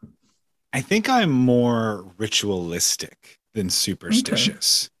superstitious. I think I'm more ritualistic than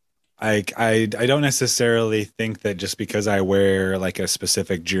superstitious. Okay. I don't necessarily think that just because I wear like a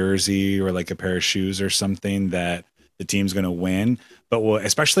specific jersey or like a pair of shoes or something that the team's going to win. But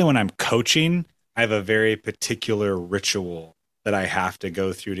especially when I'm coaching, I have a very particular ritual that I have to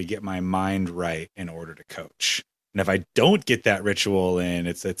go through to get my mind right in order to coach. And if I don't get that ritual in,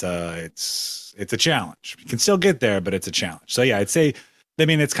 it's a challenge. You can still get there, but it's a challenge. So yeah, I'd say,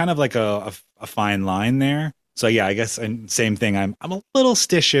 it's kind of like a fine line there. So yeah, I guess and same thing. I'm a little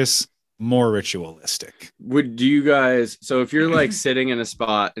stitious, more ritualistic. Do you guys, so if you're like sitting in a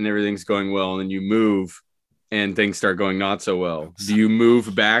spot and everything's going well and then you move and things start going not so well, do you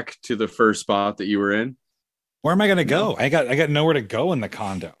move back to the first spot that you were in? Where am I gonna go? I got nowhere to go in the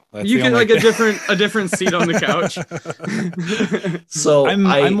condo. That's You the get only like thing. a different seat on the couch. So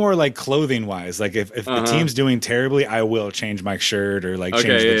I'm more like clothing wise. Like if the Uh-huh. team's doing terribly, I will change my shirt or like change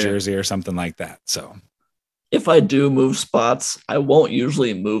Okay, the yeah. jersey or something like that. So if I do move spots, I won't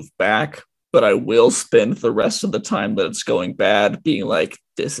usually move back, but I will spend the rest of the time that it's going bad being like,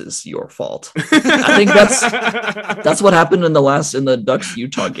 this is your fault. I think that's what happened in the Ducks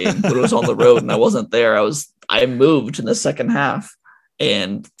Utah game when it was on the road and I wasn't there. I moved in the second half,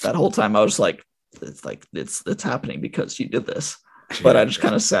 and that whole time I was like, it's happening because you did this. But I just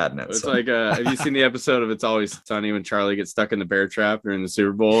kind of sat in it. It's So. like, have you seen the episode of It's Always Sunny when Charlie gets stuck in the bear trap during the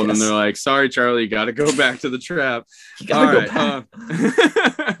Super Bowl? And then Yes. they're like, sorry, Charlie, you got to go back to the trap. You gotta All go right,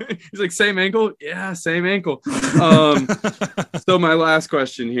 back. he's like, same ankle? Yeah, same ankle. So my last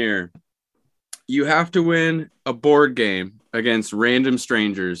question here. You have to win a board game against random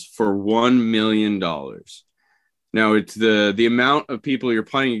strangers for $1 million. Now, it's the amount of people you're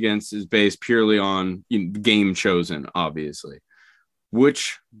playing against is based purely on game chosen, obviously.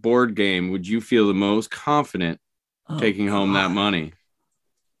 Which board game would you feel the most confident taking home that money?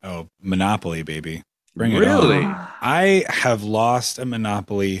 Oh, Monopoly, baby. Bring it Really? on. I have lost a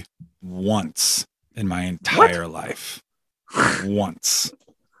Monopoly once in my entire life. Once.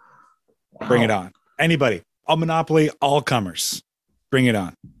 Bring it on. Anybody. All Monopoly, all comers. Bring it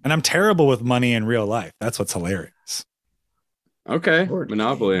on. And I'm terrible with money in real life. That's what's hilarious. Okay. Board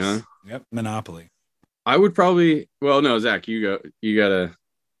Monopoly, games. huh? Yep, Monopoly. I would probably, well, no, Zach, you go. You gotta.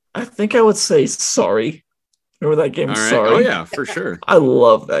 I think I would say Sorry. Remember that game? All right. Sorry. Oh yeah, for sure. I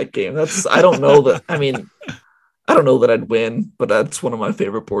love that game. I don't know that. I mean, I don't know that I'd win, but that's one of my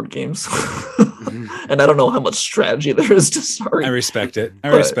favorite board games. And I don't know how much strategy there is to Sorry. I respect it.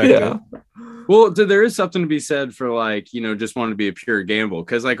 I But, respect yeah. it. Well, there is something to be said for like, just wanting to be a pure gamble.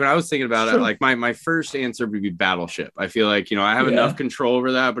 Because like when I was thinking about it, Sure. like my first answer would be Battleship. I feel like, I have Yeah. enough control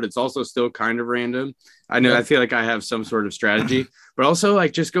over that, but it's also still kind of random. I know, Yep. I feel like I have some sort of strategy, but also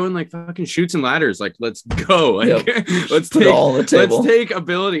like just going like fucking shoots and ladders. Like, let's go. Like, let's Put it all on the table. Let's take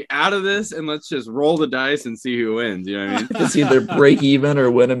ability out of this and let's just roll the dice and see who wins. You know what I mean? It's either break even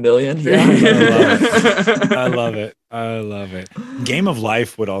or win $1 million. Yeah. I love it. I love it. Game of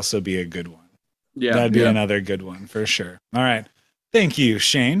Life would also be a good one. Yeah. That'd be Yeah. another good one for sure. All right. Thank you,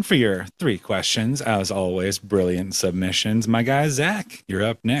 Shane, for your 3 questions. As always, brilliant submissions. My guy, Zach, you're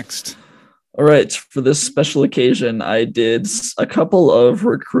up next. All right. For this special occasion, I did a couple of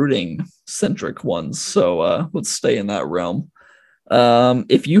recruiting centric ones. So let's stay in that realm.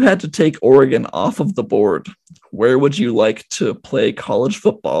 If you had to take Oregon off of the board, where would you like to play college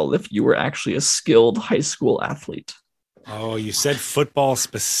football if you were actually a skilled high school athlete? Oh, you said football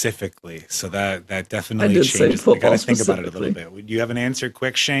specifically. So that definitely I did say changes. I football gotta think about it a little specifically. bit. Do you have an answer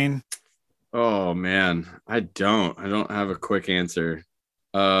quick, Shane? Oh man, I don't have a quick answer.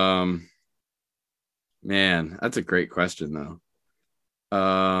 Man, that's a great question though.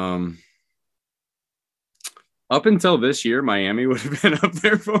 Up until this year, Miami would have been up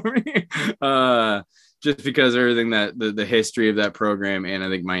there for me. Just because of everything that the history of that program, and I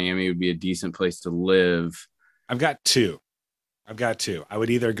think Miami would be a decent place to live. I've got two. I would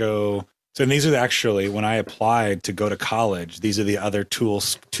either go. So these are actually, when I applied to go to college, these are the other two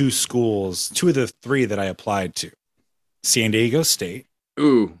schools, 2 of the 3 that I applied to. San Diego State.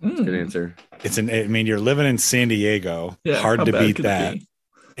 Ooh, that's a good answer. You're living in San Diego. Yeah, Hard how to bad beat could it that. be?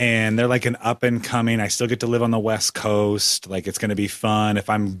 And they're like an up and coming. I still get to live on the West Coast. Like, it's going to be fun. If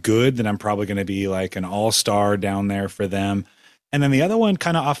I'm good, then I'm probably going to be like an all-star down there for them. And then the other one,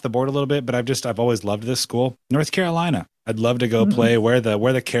 kind of off the board a little bit, but I've always loved this school, North Carolina. I'd love to go play wear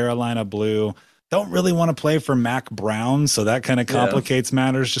the Carolina blue. Don't really want to play for Mac Brown, so that kind of complicates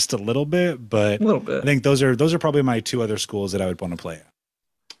matters just a little bit. But A little bit. I think those are probably my 2 other schools that I would want to play at.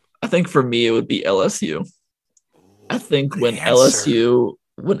 I think for me it would be LSU. I think when answer.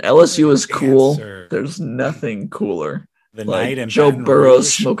 LSU is cool, answer. there's nothing cooler. The Like night in Joe Baton Burrow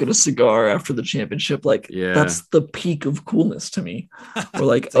Rouge. smoking a cigar after the championship, like Yeah. that's the peak of coolness to me. Or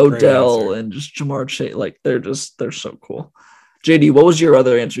like That's a great Odell answer. and just Jamar Chase, like they're so cool. JD, what was your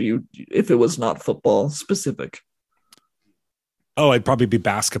other answer? If it was not football specific? Oh, it'd probably be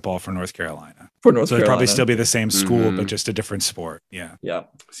basketball for North Carolina. For North So it'd Carolina. probably still be the same school, but Mhm. just a different sport. Yeah. Yeah.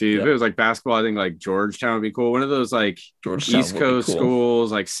 See, if Yeah. it was like basketball, I think like Georgetown would be cool. One of those like Georgetown East would be Coast cool.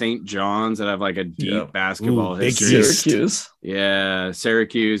 schools, like St. John's, that have like a deep Yeah. basketball Ooh, Big history. East. Syracuse. Yeah,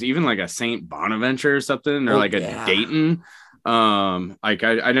 Syracuse, even like a St. Bonaventure or something, or Oh, like a yeah. Dayton. Like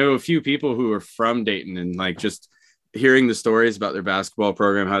I know a few people who are from Dayton, and like just hearing the stories about their basketball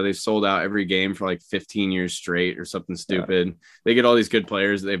program, how they've sold out every game for like 15 years straight or something stupid. They get all these good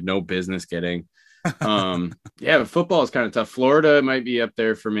players that they have no business getting. Yeah, but football is kind of tough. Florida might be up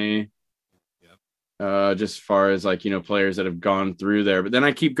there for me. Just as far as like, you know, players that have gone through there. But then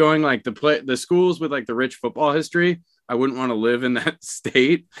I keep going like the schools with like the rich football history. I wouldn't want to live in that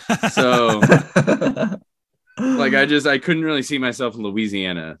state. So like I couldn't really see myself in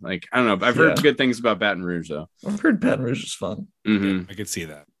Louisiana. Like, I don't know. I've heard Yeah. good things about Baton Rouge though. I've heard Baton Rouge is fun. Mhm. I could see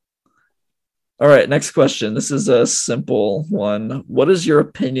that. All right, next question. This is a simple one. What is your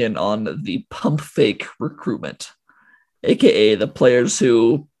opinion on the pump fake recruitment, aka the players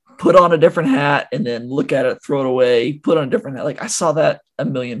who put on a different hat and then look at it, throw it away, put on a different hat? Like I saw that a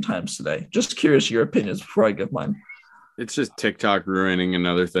million times today. Just curious your opinions before I give mine. It's just TikTok ruining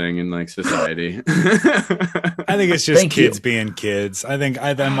another thing in like society. I think it's just Thank kids you. being kids.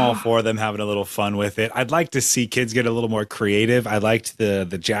 I'm all for them having a little fun with it. I'd like to see kids get a little more creative. I liked the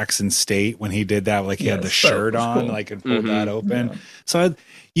Jackson State when he did that, like he had the Yes, that shirt was on, cool. like and pulled that open. Yeah. So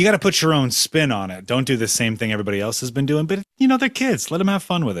you got to put your own spin on it. Don't do the same thing everybody else has been doing. But you know, they're kids. Let them have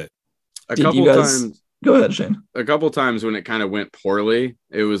fun with it. A Did couple you guys times. go ahead, Shane? A couple times when it kind of went poorly,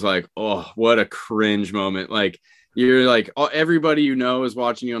 it was like, oh, what a cringe moment. Like you're like, everybody you know is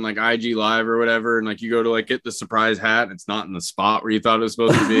watching you on like IG Live or whatever, and like you go to like get the surprise hat and it's not in the spot where you thought it was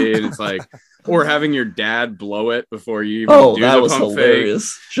supposed to be, and it's like, or having your dad blow it before you even do That the was pump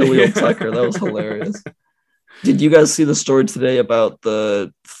hilarious. Jaleel Tucker, that was hilarious. Did you guys see the story today about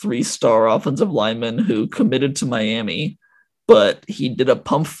the 3-star offensive lineman who committed to Miami, but he did a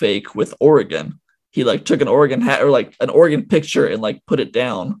pump fake with Oregon? He like took an Oregon hat or like an Oregon picture and like put it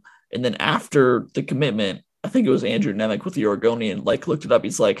down. And then after the commitment, I think it was Andrew Nemec with the Oregonian, like looked it up.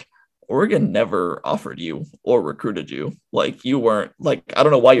 He's like, Oregon never offered you or recruited you. Like you weren't like, I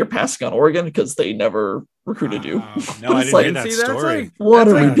don't know why you're passing on Oregon because they never recruited you. No, I It's didn't like, hear that See, that's story. like- what that's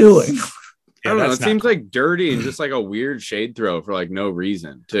are we like- doing? I don't know. It that's not seems cool. like dirty and just like a weird shade throw for like no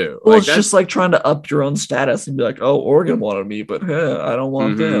reason too. Well, Like, it's that's- just like trying to up your own status and be like, oh, Oregon wanted me, but I don't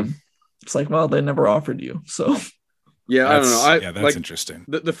want Mhm. them. It's like, well, they never offered you. So yeah, I don't know. That's like interesting.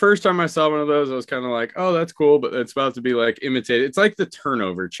 the first time I saw one of those, I was kind of like, oh, that's cool, but it's about to be like imitated. It's like the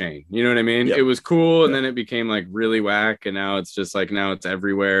turnover chain. You know what I mean? Yep. It was cool, and Yep. then it became like really whack, and now it's just like now it's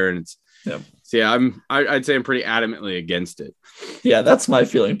everywhere, and it's Yep. So yeah, I'd say I'm pretty adamantly against it. yeah, that's my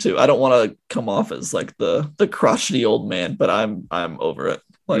feeling too. I don't want to come off as like the crotchety old man, but I'm over it.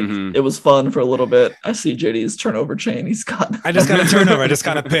 Like Mhm. it was fun for a little bit. I see JD's turnover chain. He's got. I just got a turnover. I just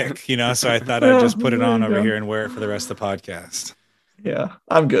got a pick, you know, so I thought I'd just put it There on you over go. here and wear it for the rest of the podcast. Yeah,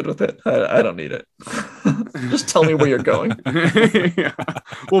 I'm good with it. I don't need it. Just tell me where you're going. Yeah.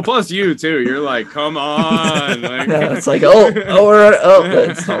 Well, plus you too. You're like, come on. Like, Yeah, it's like, oh,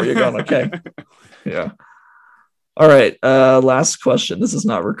 that's not where you're going. Okay. Yeah. All right. Last question. This is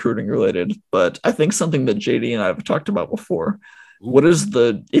not recruiting related, but I think something that JD and I have talked about before. What is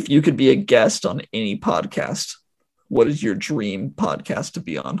if you could be a guest on any podcast, what is your dream podcast to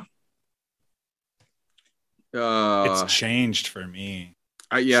be on? It's changed for me.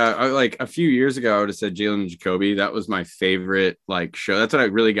 I like a few years ago, I would have said Jalen and Jacoby. That was my favorite like show. That's what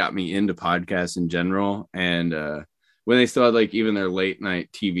really got me into podcasts in general. And when they still had like even their late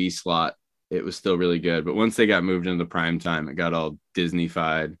night TV slot, it was still really good. But once they got moved into the prime time, it got all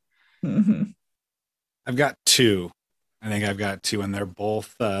Disney-fied. Mm-hmm. I've got two. I think I've got two, and they're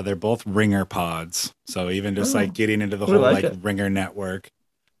both Ringer pods. So even just like getting into the We whole like like it. Ringer network.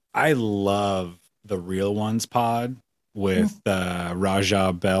 I love the Real Ones pod with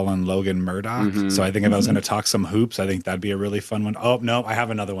Raja Bell and Logan Murdoch. Mhm. So I think if I was going to talk some hoops, I think that'd be a really fun one. Oh no, I have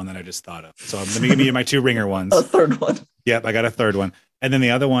another one that I just thought of. So let me give you my two Ringer ones. A third one. Yep, I got a third one. And then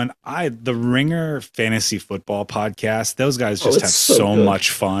the other one, the Ringer Fantasy Football podcast, those guys just it's have so so good. much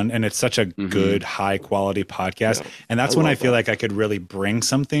fun. And it's such a good, high quality podcast. Yeah, and that's I when I love feel that. like I could really bring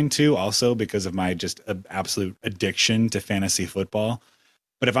something to also because of my just absolute addiction to fantasy football.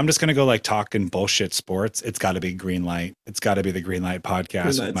 But if I'm just going to go like talking bullshit sports, it's got to be Green Light. It's got to be the Green Light podcast Green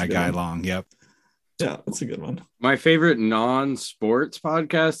with Light's my a good guy one. Long. Yep. Yeah, that's a good one. My favorite non-sports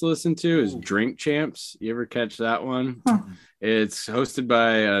podcast to listen to is Drink Champs. You ever catch that one? Huh. It's hosted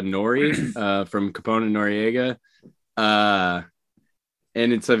by Nori from Capone and Noriega.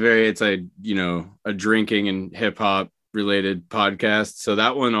 And it's a drinking and hip hop related podcasts. So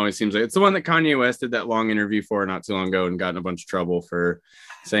that one always seems like it's the one that Kanye West did that long interview for not too long ago and got in a bunch of trouble for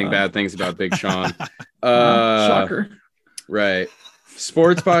saying bad things about Big Sean. Shocker. Right.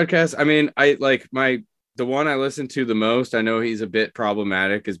 Sports podcast. I mean, the one I listen to the most, I know he's a bit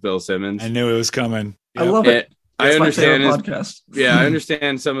problematic, is Bill Simmons. I knew it was coming. I love it. I understand his podcast. Yeah, I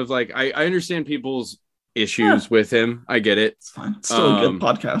understand some of I understand people's issues with him. I get it. It's fine. It's still a good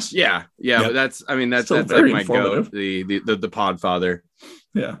podcast. Yeah. Yep. But that's like my goat, the Podfather.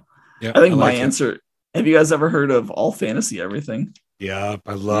 Yeah. Yep, I think my like answer. Have you guys ever heard of All Fantasy Everything? Yep,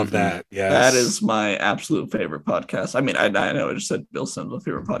 I love that. Yes. That is my absolute favorite podcast. I mean, I know I just said Bill Simmons'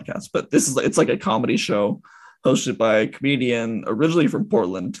 favorite podcast, but it's like a comedy show hosted by a comedian originally from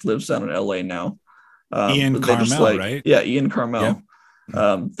Portland, lives down in LA now. Ian Carmel, right? Yeah, Ian Carmel.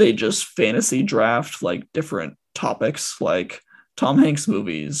 Yep. They just fantasy draft like different topics, like Tom Hanks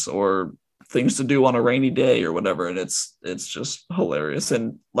movies or things to do on a rainy day or whatever, and it's just hilarious.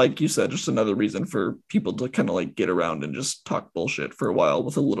 And like you said, just another reason for people to kind of like get around and just talk bullshit for a while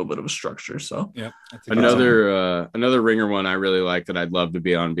with a little bit of a structure. So yeah, another ringer one I really like that I'd love to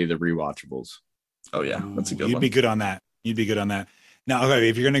be on be the Rewatchables. Oh yeah, that's a good one. You'd be good on that. Now, okay,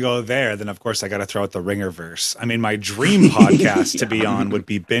 if you're going to go there, then of course I got to throw out the ringer verse. I mean, my dream podcast to be on would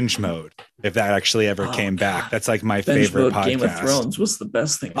be Binge Mode, if that actually ever came back. That's like my Binge favorite Mode, podcast. Game of Thrones was the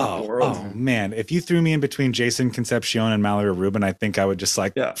best thing in the world. Oh man, if you threw me in between Jason Concepcion and Mallory Rubin, I think I would just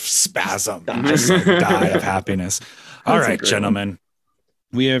spasm, just die of happiness. All right, gentlemen,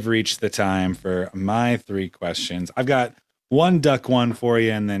 we have reached the time for my 3 questions. I've got one duck one for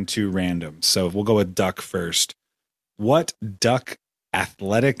you and then 2 random. So we'll go with duck first. What duck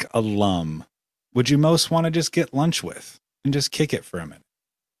athletic alum would you most want to just get lunch with and just kick it for a minute?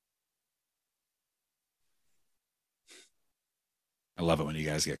 I love it when you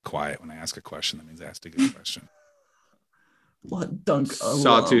guys get quiet when I ask a question. That means I asked a good question. What dunk?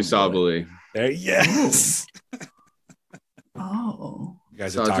 Satu Sabali. There, yes. Oh, You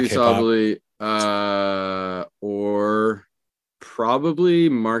guys Satu are talking Sabali, or probably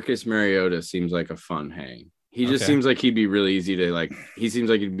Marcus Mariota seems like a fun hang. He just seems like he'd be really easy to he seems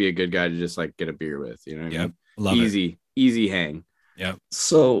like he'd be a good guy to just get a beer with, you know what I mean? Love easy hang. Yep.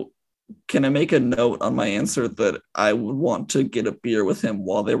 So can I make a note on my answer that I would want to get a beer with him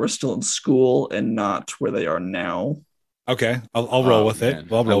while they were still in school and not where they are now? Okay, I'll roll with it.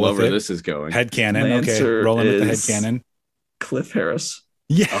 I love where this is going. Headcanon. My Okay, answer rolling with the is headcanon. Cliff Harris.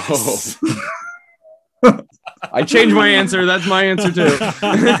 Yes. I changed my answer. That's my answer too. In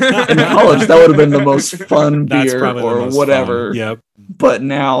college, that would have been the most fun beer or whatever. Fun. Yep. But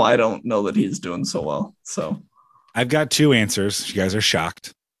now I don't know that he's doing so well. So I've got 2 answers. You guys are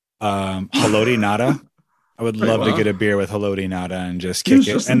shocked. Haloti Nada. I would love to get a beer with Haloti Nada and just kick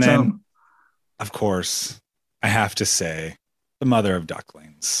it. And then, of course, I have to say, the mother of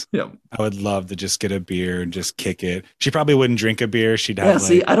ducklings. Yep. I would love to just get a beer and just kick it. She probably wouldn't drink a beer. She'd have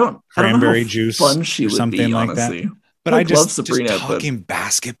I don't cranberry know how juice fun she or would something be, like honestly. that. But I I just, love Sabrina, just talking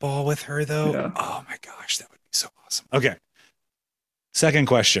basketball with her though. Yeah. Oh my gosh, that would be so awesome. Okay. Second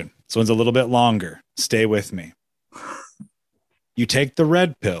question. This one's a little bit longer. Stay with me. You take the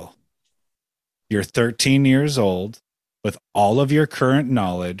red pill. You're 13 years old with all of your current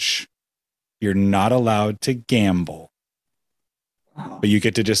knowledge. You're not allowed to gamble. But you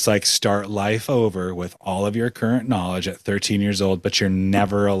get to just start life over with all of your current knowledge at 13 years old, but you're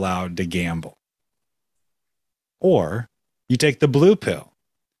never allowed to gamble. Or you take the blue pill.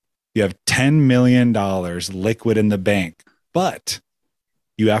 You have $10 million liquid in the bank, but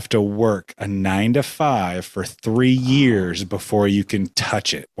you have to work a 9-to-5 for 3 years before you can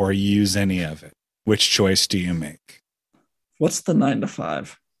touch it or use any of it. Which choice do you make? What's the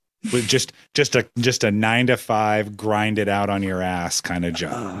 9-to-5? With just a 9-to-5 grind it out on your ass kind of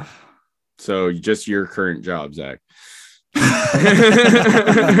job. So just your current job, Zach.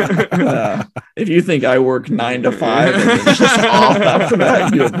 If you think I work 9 to 5 and it's just off after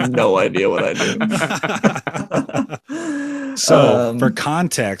that, you have no idea what I do. So for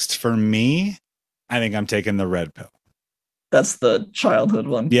context, for me, I think I'm taking the red pill. That's the childhood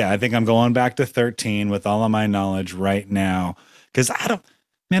one. Yeah, I think I'm going back to 13 with all of my knowledge right now. Because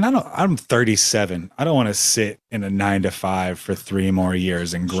I'm 37. I don't want to sit in a 9-to-5 for 3 more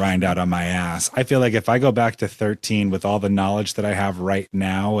years and grind out on my ass. I feel like if I go back to 13 with all the knowledge that I have right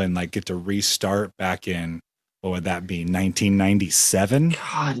now and get to restart back in, what would that be? 1997?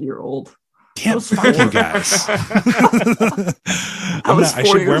 God, you're old. Damn, fuck you guys. I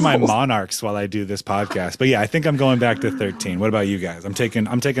should wear my monarchs while I do this podcast. But yeah, I think I'm going back to 13. What about you guys? I'm taking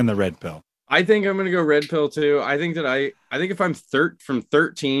the red pill. I think I'm gonna go red pill too. I think that I think if I'm from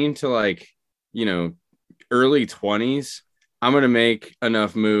 13 to early 20s, I'm gonna make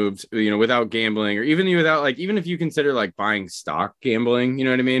enough moves, without gambling, or even without even if you consider like buying stock gambling, you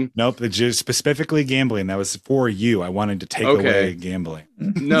know what I mean? Nope, it's just specifically gambling. That was for you. I wanted to take away gambling.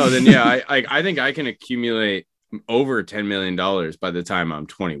 No, then yeah, I think I can accumulate over $10 million by the time I'm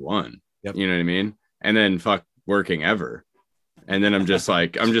 21. Yep. You know what I mean? And then fuck working ever. And then I'm just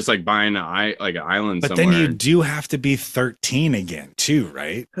like buying an island but somewhere. Then you do have to be 13 again too,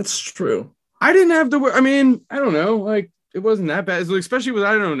 right? That's true. I didn't have to work. I mean, I don't know. Like, it wasn't that bad. Especially with,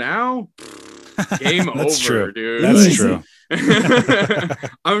 I don't know now. Game over, true. dude. That's true. I'm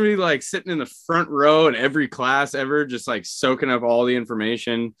gonna be like sitting in the front row in every class ever, just like soaking up all the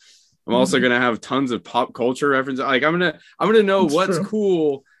information. I'm also gonna have tons of pop culture references. Like I'm gonna know what's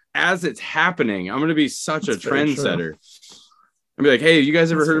cool as it's happening. I'm gonna be such a trendsetter. I'll be like, hey, you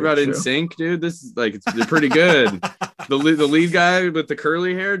guys ever heard about NSYNC, dude? This is like, they're pretty good. The lead guy with the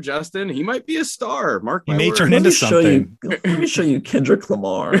curly hair, Justin, he might be a star. Mark my words. Turn into something. Let me show you Kendrick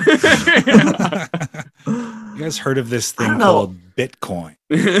Lamar. You guys heard of this thing called Bitcoin?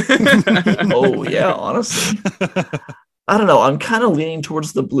 Oh yeah, honestly. I don't know. I'm kind of leaning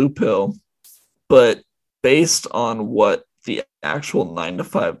towards the blue pill, but based on what the actual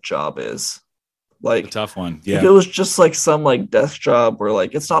 9-to-5 job is. Like a tough one. Yeah. If it was just like some like desk job where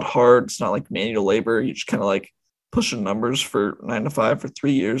like it's not hard, it's not like manual labor, you just kind of like pushing numbers for 9-to-5 for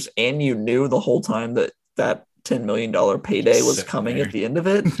 3 years, and you knew the whole time that $10 million payday was coming at the end of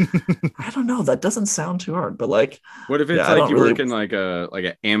it. I don't know. That doesn't sound too hard, but like, what if it's like you work in like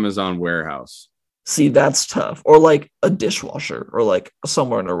an Amazon warehouse? See, that's tough. Or like a dishwasher, or like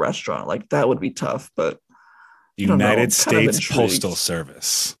somewhere in a restaurant. Like that would be tough, but United States Postal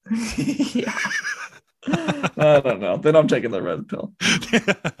Service. Yeah. I don't know. Then I'm taking the red pill.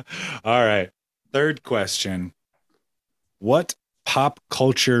 All right. Third question. What pop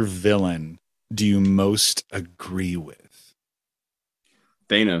culture villain do you most agree with?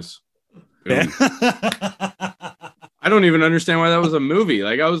 Thanos. I don't even understand why that was a movie.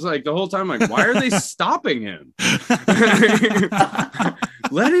 Like, I was like, the whole time, like, why are they stopping him?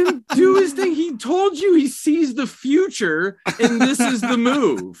 Let him do his thing. He told you he sees the future, and this is the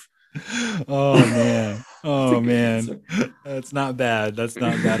move. Oh man. Oh man. That's not bad. That's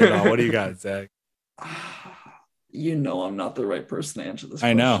not bad at all. What do you got, Zach? You know I'm not the right person to answer this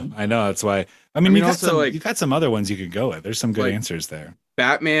question. I know. That's why. I mean you've got some other ones you could go with. There's some good answers there.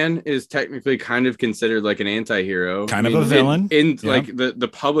 Batman is technically kind of considered like an anti-hero. Kind of a villain. Like the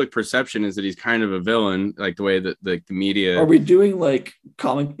public perception is that he's kind of a villain, like the way that the media. Are we doing like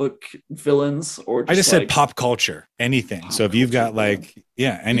comic book villains, or I just said pop culture, anything. So if you've got anything.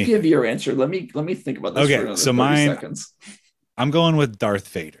 You give your answer. Let me think about this for another 30 seconds. I'm going with Darth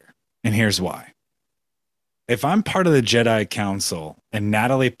Vader, and here's why. If I'm part of the Jedi Council and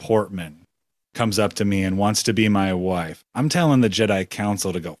Natalie Portman comes up to me and wants to be my wife, I'm telling the Jedi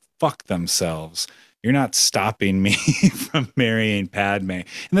Council to go fuck themselves. You're not stopping me from marrying Padme. And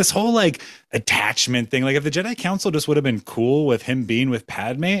this whole attachment thing, if the Jedi Council just would have been cool with him being with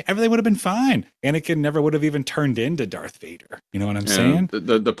Padme, everything would have been fine. Anakin never would have even turned into Darth Vader. You know what I'm saying?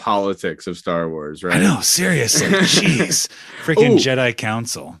 The politics of Star Wars, right? I know, seriously. Jeez. Freaking Jedi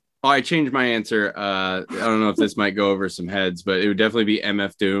Council. Oh, I changed my answer. I don't know if this might go over some heads, but it would definitely be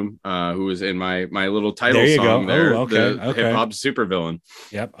MF Doom, who was in my little title song there. Oh, okay. The hip-hop supervillain.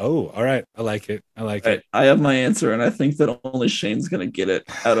 Yep. Oh, all right. I like it. I have my answer, and I think that only Shane's going to get it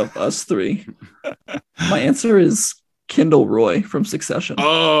out of us three. My answer is Kendall Roy from Succession.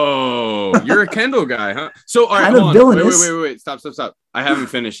 Oh, you're a Kendall guy, huh? So, all right, hold on. Wait. Stop. I haven't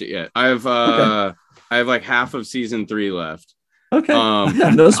finished it yet. I have like half of season 3 left. Okay.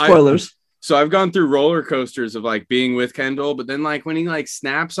 No spoilers. So I've gone through roller coasters of being with Kendall, but then when he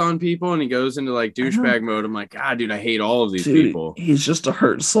snaps on people and he goes into douchebag mode, I'm like, God, dude, I hate all of these people. He's just a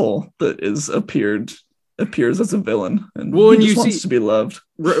hurt soul that appears as a villain, and he just wants to be loved.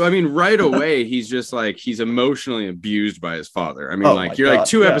 I mean, right away, he's just he's emotionally abused by his father. I mean, you're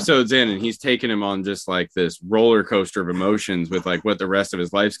 2 episodes in, and he's taking him on just this roller coaster of emotions with what the rest of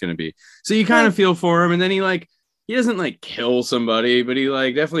his life's going to be. So you kind of feel for him, and then he doesn't kill somebody, but he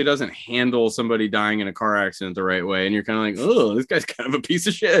definitely doesn't handle somebody dying in a car accident the right way. And you're kind of oh, this guy's kind of a piece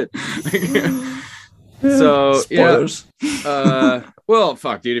of shit. So spoilers. Yeah. Well,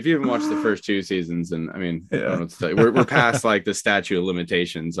 fuck, dude. If you haven't watched the first 2 seasons, and I mean, I don't know what to tell you. We're past the statute of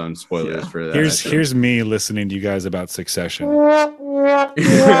limitations on spoilers for that. Here's me listening to you guys about Succession. I'm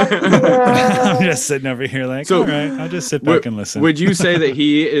just sitting over here all right, I'll just sit back and listen. Would you say that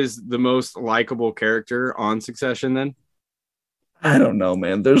he is the most likable character on Succession then? I don't know,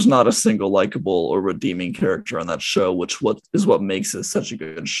 man. There's not a single likable or redeeming character on that show, what makes it such a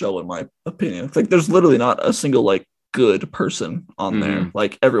good show, in my opinion. Like, there's literally not a single like good person on there.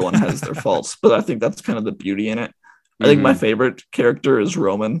 Like, everyone has their faults, but I think that's kind of the beauty in it. I think my favorite character is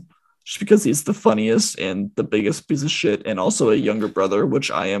Roman, just because he's the funniest and the biggest piece of shit, and also a younger brother,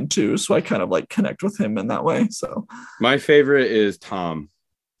 which I am too. So I kind of like connect with him in that way. So my favorite is Tom.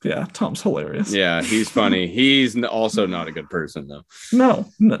 Yeah, Tom's hilarious. Yeah, he's funny. He's also not a good person, though. No,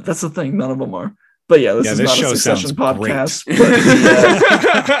 that's the thing. None of them are. But yeah, this is not a Succession podcast. But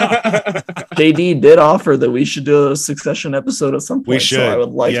JD did offer that we should do a Succession episode at some point. We should. So I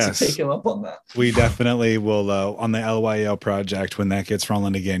would like to take him up on that. We definitely will. On the LYL project, when that gets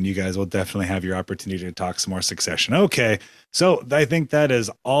rolling again, you guys will definitely have your opportunity to talk some more Succession. Okay. So I think that is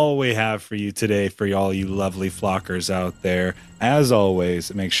all we have for you today, for all you lovely flockers out there. As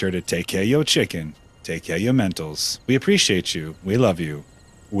always, make sure to take care of your chicken. Take care of your mentals. We appreciate you. We love you.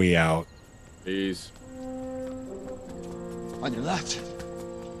 We out. Peace. On your left.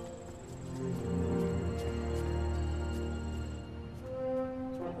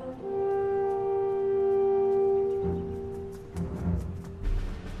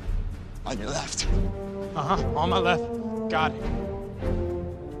 On your left. On my left. Got it.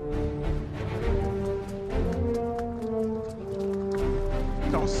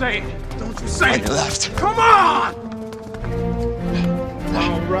 Don't say it. Don't you say On it. your left. Come on!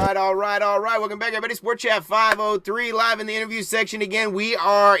 All right. Welcome back, everybody. Sport Chat 503 live in the interview section again. We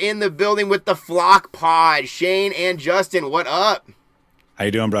are in the building with the Flock Pod. Shane and Justin, what up? How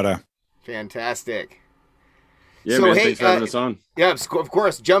you doing, brother? Fantastic. Yeah, so, man, thanks for having us on. Yeah, of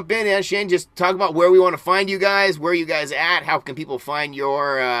course. Jump in, and Shane, just talk about where we want to find you guys, where you guys at, how can people find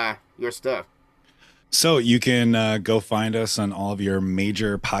your stuff? So you can go find us on all of your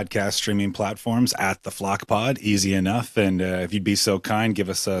major podcast streaming platforms at the Flock Pod. Easy enough. And if you'd be so kind, give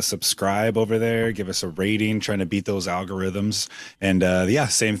us a subscribe over there. Give us a rating, trying to beat those algorithms. And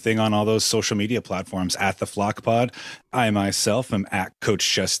same thing on all those social media platforms at the Flock Pod. I myself am at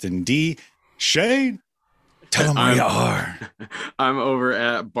Coach Justin D. Shane, tell them where you are. I'm over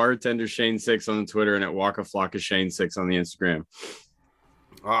at Bartender Shane 6 on Twitter and at Waka Flocka Shane 6 on the Instagram.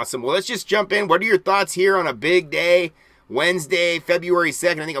 Awesome. Well, let's just jump in. What are your thoughts here on a big day, Wednesday, February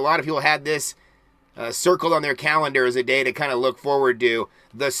 2nd? I think a lot of people had this circled on their calendar as a day to kind of look forward to.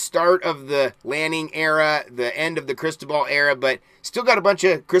 The start of the Lanning era, the end of the Cristobal era, but still got a bunch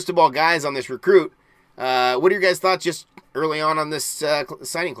of Cristobal guys on this recruit. What are your guys' thoughts just early on this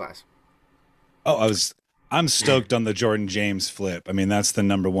signing class? I'm stoked on the Jordan James flip. I mean, that's the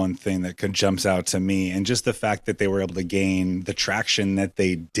number one thing that jumps out to me. And just the fact that they were able to gain the traction that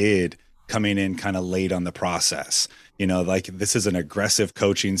they did coming in kind of late on the process. You know, like, this is an aggressive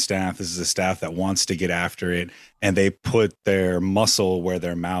coaching staff. This is a staff that wants to get after it. And they put their muscle where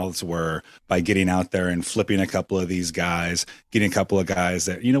their mouths were by getting out there and flipping a couple of these guys, getting a couple of guys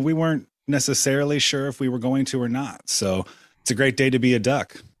that, you know, we weren't necessarily sure if we were going to or not. So it's a great day to be a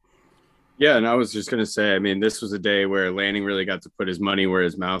Duck. Yeah, and I was just going to say, I mean, this was a day where Lanning really got to put his money where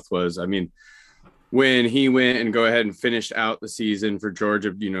his mouth was. I mean, when he went and go ahead and finished out the season for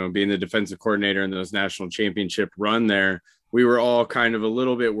Georgia, you know, being the defensive coordinator in those national championship run there, we were all kind of a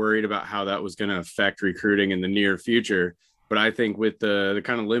little bit worried about how that was going to affect recruiting in the near future. But I think with the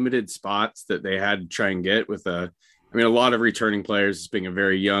kind of limited spots that they had to try and get with a lot of returning players, being a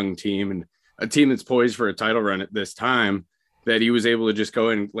very young team and a team that's poised for a title run at this time, that he was able to just go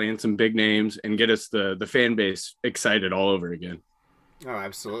and land some big names and get us the fan base excited all over again. Oh,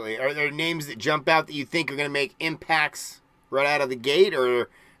 absolutely. Are there names that jump out that you think are going to make impacts right out of the gate, or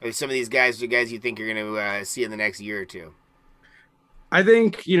are some of these guys the guys you think you're going to see in the next year or two? I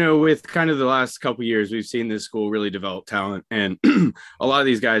think, you know, with kind of the last couple of years, we've seen this school really develop talent, and a lot of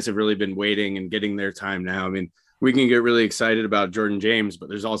these guys have really been waiting and getting their time now. I mean, we can get really excited about Jordan James, but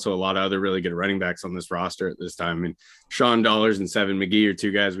there's also a lot of other really good running backs on this roster at this time. I mean, Sean Dollars and Seven McGee are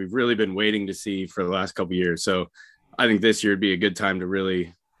two guys we've really been waiting to see for the last couple of years. So I think this year would be a good time to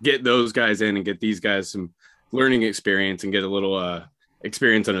really get those guys in and get these guys some learning experience and get a little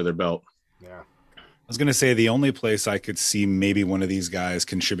experience under their belt. Yeah. I was going to say the only place I could see maybe one of these guys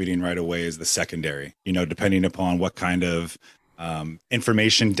contributing right away is the secondary, you know, depending upon what kind of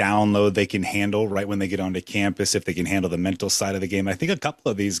information download they can handle right when they get onto campus, if they can handle the mental side of the game. I think a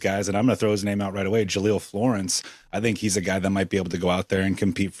couple of these guys, and I'm going to throw his name out right away, Jaleel Florence, I think he's a guy that might be able to go out there and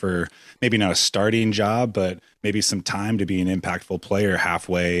compete for maybe not a starting job, but maybe some time to be an impactful player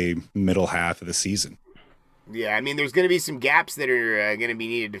halfway, middle half of the season. Yeah, I mean, there's going to be some gaps that are going to be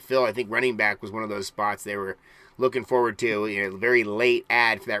needed to fill. I think running back was one of those spots they were looking forward to. You know, very late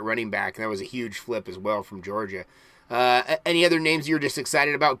ad for that running back. That was a huge flip as well from Georgia. Any other names you're just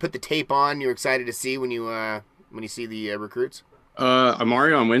excited about? Put the tape on. You're excited to see when you see the recruits.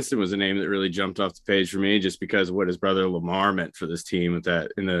 Amarion Winston was a name that really jumped off the page for me, just because of what his brother Lamar meant for this team with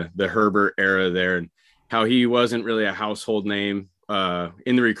that in the Herbert era there, and how he wasn't really a household name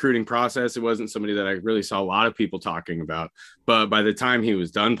in the recruiting process. It wasn't somebody that I really saw a lot of people talking about. But by the time he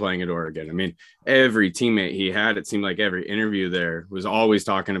was done playing at Oregon, I mean, every teammate he had, it seemed like every interview there was always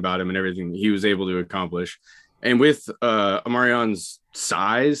talking about him and everything that he was able to accomplish. And with Amarion's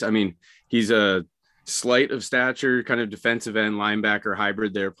size, I mean, he's a slight of stature, kind of defensive end linebacker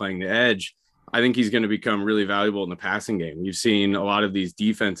hybrid there playing the edge. I think he's going to become really valuable in the passing game. You've seen a lot of these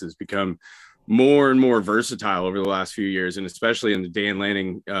defenses become more and more versatile over the last few years, and especially in the Dan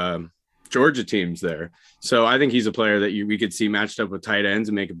Lanning Georgia teams there. So I think he's a player that we could see matched up with tight ends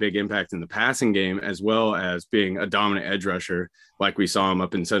and make a big impact in the passing game, as well as being a dominant edge rusher like we saw him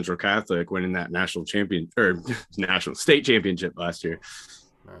up in Central Catholic winning that national state championship last year.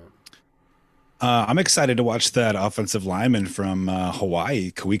 I'm excited to watch that offensive lineman from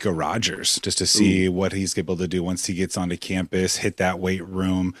Hawaii, Kawika Rogers, just to see what he's able to do once he gets onto campus, hit that weight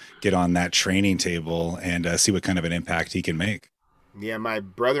room, get on that training table, and see what kind of an impact he can make. Yeah, my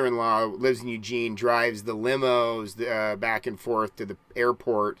brother-in-law lives in Eugene, drives the limos back and forth to the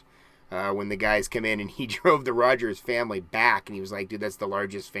airport when the guys come in, and he drove the Rogers family back, and he was like, dude, that's the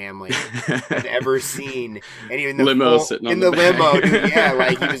largest family I've ever seen. And even the limo sitting on the limo, back. dude, yeah,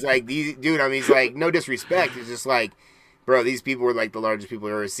 like he was like, dude, I mean, he's like, no disrespect, he's just like, bro, these people were like the largest people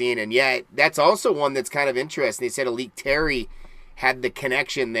I've ever seen. And yeah, that's also one that's kind of interesting. They said Alik Terry had the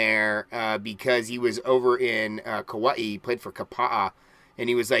connection there because he was over in Kauai, he played for Kapa'a. And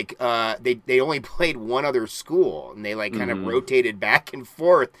he was like, they only played one other school, and they like kind of rotated back and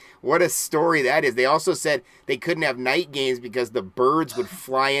forth. What a story that is. They also said they couldn't have night games because the birds would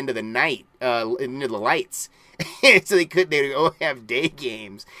fly into the night, into the lights. So they'd only have day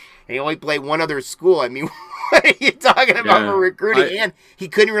games. And he only played one other school. I mean, what are you talking about for recruiting? And he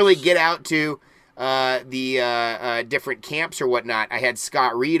couldn't really get out to the different camps or whatnot. I had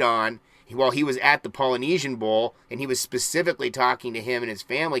Scott Reed on while he was at the Polynesian Bowl, and he was specifically talking to him and his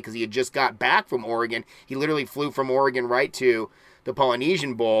family because he had just got back from Oregon. He literally flew from Oregon right to the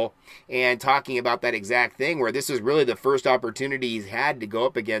Polynesian Bowl, and talking about that exact thing, where this is really the first opportunity he's had to go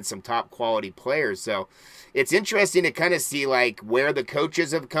up against some top quality players. So it's interesting to kind of see like where the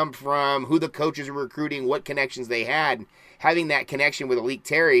coaches have come from, who the coaches are recruiting, what connections they had. Having that connection with Alik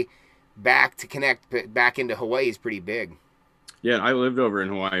Terry back to connect back into Hawaii is pretty big. Yeah, I lived over in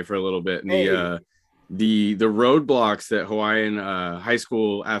Hawaii for a little bit, and the roadblocks that Hawaiian high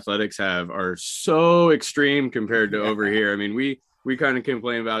school athletics have are so extreme compared to over here. I mean, we kind of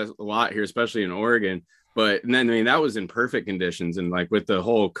complain about it a lot here, especially in Oregon. But then, I mean, that was in perfect conditions, and like with the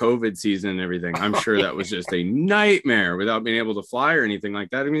whole COVID season and everything, I'm sure that was just a nightmare without being able to fly or anything like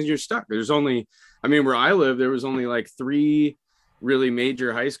that. I mean, you're stuck. There's only, I mean, where I live, there was only like 3 really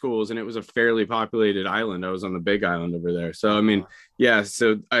major high schools, and it was a fairly populated island. I was on the Big Island over there. So, I mean, yeah,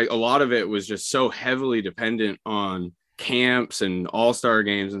 so a lot of it was just so heavily dependent on camps and all-star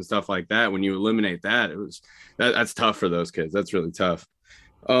games and stuff like that. When you eliminate that, that's tough for those kids. That's really tough.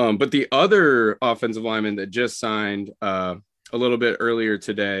 But the other offensive lineman that just signed a little bit earlier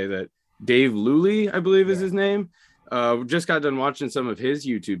today, that Dave Luley, I believe is his name, just got done watching some of his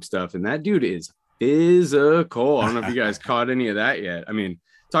YouTube stuff, and that dude is physical. I don't know if you guys caught any of that yet. I mean,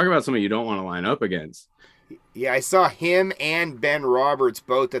 talk about somebody you don't want to line up against. Yeah, I saw him and Ben Roberts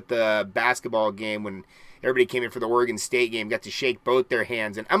both at the basketball game when everybody came in for the Oregon State game, got to shake both their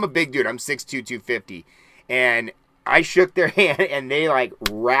hands. And I'm a big dude. I'm 6'2", 250. And I shook their hand, and they, like,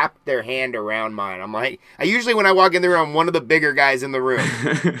 wrapped their hand around mine. I'm like, usually when I walk in the room, I'm one of the bigger guys in the room.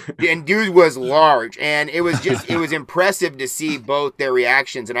 And dude was large. And it was just, it was impressive to see both their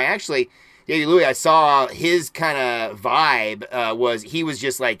reactions. And I actually... Yeah, Louis, I saw his kind of vibe he was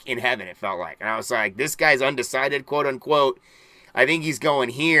just like in heaven, it felt like. And I was like, this guy's undecided, quote unquote. I think he's going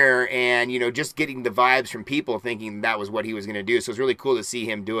here, and, you know, just getting the vibes from people thinking that was what he was going to do. So it's really cool to see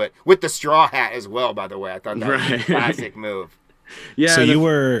him do it with the straw hat as well, by the way. I thought that was a classic move. Yeah. So you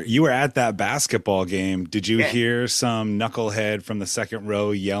were at that basketball game. Did you hear some knucklehead from the second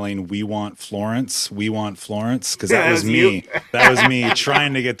row yelling, "We want Florence, we want Florence"? Because that was me. That was me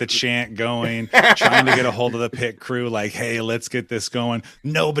trying to get the chant going, trying to get a hold of the pit crew. Like, hey, let's get this going.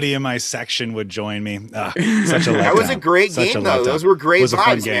 Nobody in my section would join me. Such a letdown. That was a great game, though. Those were great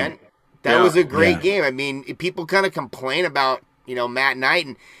vibes, man. That was a great game. I mean, people kind of complain about Matt Knight,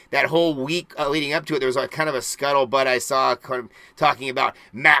 and that whole week leading up to it, there was like kind of a scuttlebutt I saw kind of talking about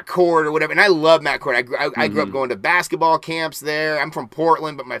Matt Cord or whatever. And I love Matt Cord. I grew up going to basketball camps there. I'm from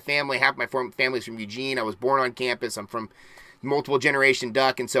Portland, but half my family's from Eugene. I was born on campus. I'm from multiple generation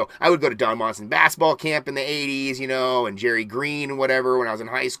Duck, and so I would go to Don Monson basketball camp in the 80s, and Jerry Green and whatever when I was in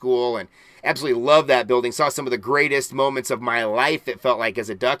high school, and absolutely loved that building. Saw some of the greatest moments of my life, it felt like,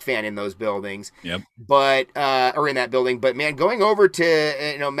 as a Duck fan in those buildings. Yep. But or in that building. But man, going over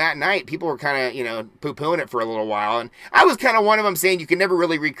to Matt Knight, people were kind of poo-pooing it for a little while, and I was kind of one of them saying you can never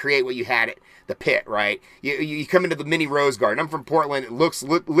really recreate what you had at the Pit, right? You come into the mini Rose Garden. I'm from Portland. It looks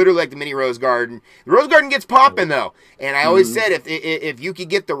literally like the mini Rose Garden. The Rose Garden gets popping though, and I always said if you could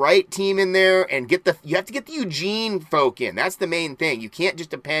get the right team in there and you have to get the Eugene folk in. That's the main thing. You can't just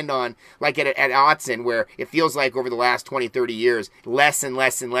depend on like at Autzen, where it feels like over the last 20, 30 years, less and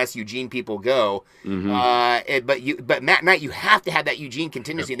less and less Eugene people go. But Matt Knight, you have to have that Eugene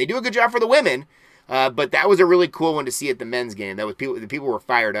contingency, and they do a good job for the women. But that was a really cool one to see at the men's game. The people were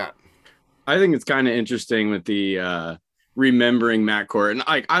fired up. I think it's kind of interesting with the remembering Matt Court, and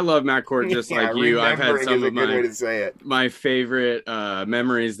I love Matt Court just like you. I've had some of my favorite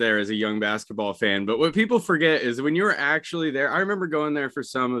memories there as a young basketball fan. But what people forget is when you were actually there, I remember going there for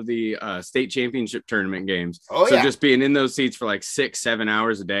some of the state championship tournament games. Just being in those seats for like 6-7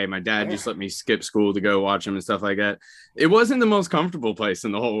 hours a day. My dad just let me skip school to go watch them and stuff like that. It wasn't the most comfortable place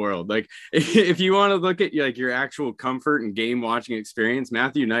in the whole world. Like if you want to look at like your actual comfort and game watching experience,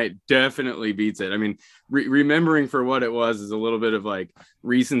 Matthew Knight definitely beats it. I mean, remembering for what it was is a little bit of like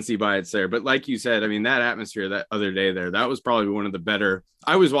recency bias there. But like you said, I mean, that atmosphere that other day there, that was probably one of the better,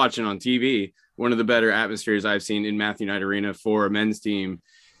 I was watching on TV, one of the better atmospheres I've seen in Matthew Knight Arena for a men's team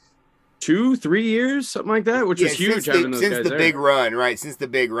 2-3 years, something like that, which was huge having those guys since the there. big run, right? Since the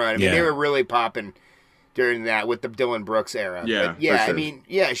big run. I mean, they were really popping during that with the Dylan Brooks era. Yeah, sure. I mean,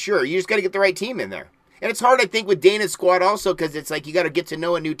 sure. You just got to get the right team in there. And it's hard, I think, with Dana's squad also because it's like you got to get to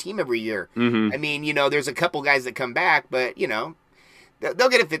know a new team every year. I mean, there's a couple guys that come back, but they'll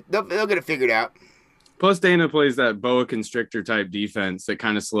get it figured out. Plus, Dana plays that boa constrictor type defense that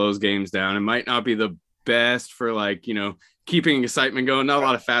kind of slows games down. It might not be the best for keeping excitement going. Not a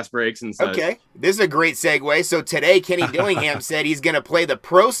lot of fast breaks and such. Okay, this is a great segue. So today, Kenny Dillingham said he's going to play the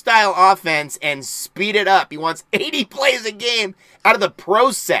pro style offense and speed it up. He wants 80 plays a game out of the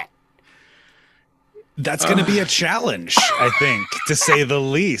pro set. That's going to be a challenge, I think, to say the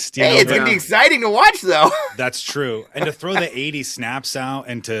least. It's going to be exciting to watch, though. That's true. And to throw the 80 snaps out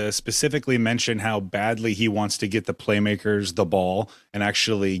and to specifically mention how badly he wants to get the playmakers the ball and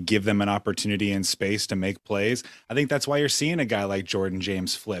actually give them an opportunity and space to make plays, I think that's why you're seeing a guy like Jordan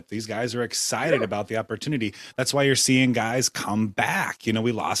James flip. These guys are excited about the opportunity. That's why you're seeing guys come back.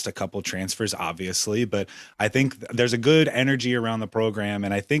 We lost a couple transfers, obviously, but I think there's a good energy around the program,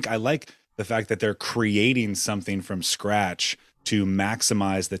 and I think I like the fact that they're creating something from scratch to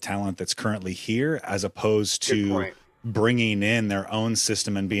maximize the talent that's currently here, as opposed to bringing in their own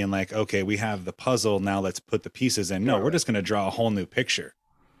system and being like, okay, we have the puzzle, now let's put the pieces in. No, we're just going to draw a whole new picture.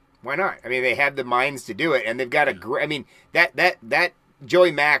 Why not? I mean, they have the minds to do it, and they've got a great, I mean, that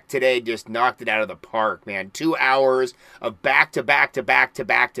Joey Mack today just knocked it out of the park, man. 2 hours of back-to-back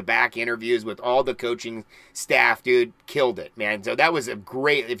interviews with all the coaching staff, dude. Killed it, man. So that was a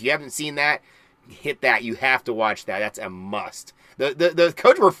great, if you haven't seen that, hit that. You have to watch that. That's a must. The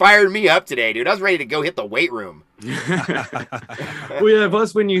coach were firing me up today, dude. I was ready to go hit the weight room. Well, yeah,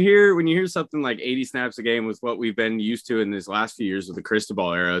 plus when you hear something like 80 snaps a game with what we've been used to in this last few years with the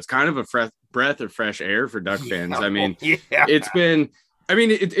Cristobal era, it's kind of a breath of fresh air for Duck fans. I mean, it's been, I mean,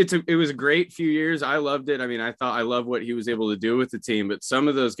 it was a great few years. I loved it. I mean, I love what he was able to do with the team, but some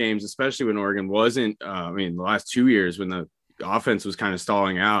of those games, especially when Oregon wasn't, the last 2 years when the offense was kind of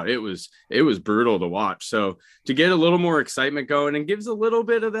stalling out, it was brutal to watch. So to get a little more excitement going and gives a little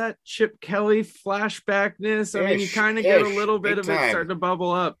bit of that Chip Kelly flashbackness. I mean, you kind of get a little bit of it starting to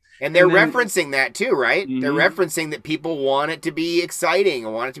bubble up. And they're referencing that too, right? They're referencing that people want it to be exciting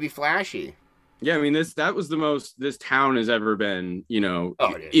and want it to be flashy. Yeah, I mean, that was the most this town has ever been, into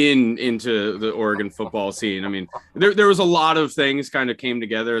the Oregon football scene. I mean, there was a lot of things kind of came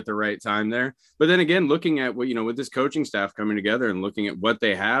together at the right time there. But then again, looking at what, with this coaching staff coming together and looking at what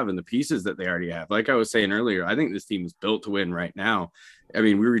they have and the pieces that they already have, like I was saying earlier, I think this team is built to win right now. I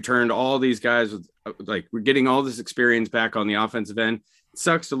mean, we returned all these guys with we're getting all this experience back on the offensive end. It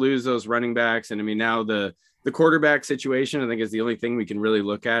sucks to lose those running backs. And I mean, now the quarterback situation, I think, is the only thing we can really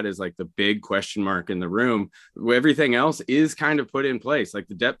look at is like the big question mark in the room. Everything else is kind of put in place. Like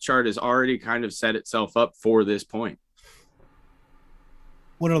the depth chart has already kind of set itself up for this point.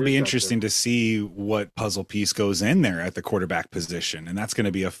 Well, it'll be interesting to see what puzzle piece goes in there at the quarterback position. And that's going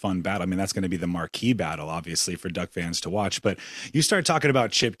to be a fun battle. I mean, that's going to be the marquee battle, obviously, for Duck fans to watch. But you start talking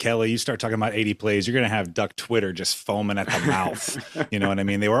about Chip Kelly, you start talking about 80 plays, you're going to have Duck Twitter just foaming at the mouth. You know what I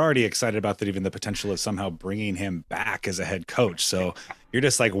mean? They were already excited about that, even the potential of somehow bringing him back as a head coach. So you're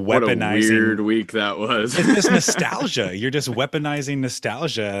just like weaponizing. What a weird week that was. It's just nostalgia. You're just weaponizing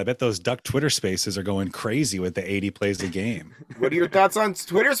nostalgia. I bet those Duck Twitter spaces are going crazy with the 80 plays a game. What are your thoughts on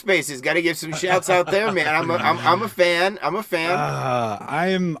Twitter spaces? Got to give some shouts out there, man. I'm a fan. I'm a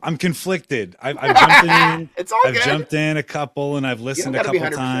fan. I'm conflicted. I've jumped in. It's all good. I've jumped in a couple and I've listened a couple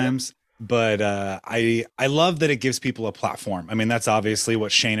times. But I love that it gives people a platform. I mean, that's obviously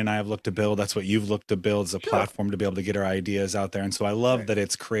what Shane and I have looked to build. That's what you've looked to build, is a platform to be able to get our ideas out there. And so I love that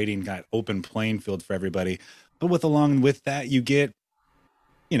it's creating that open playing field for everybody. But along with that, you get,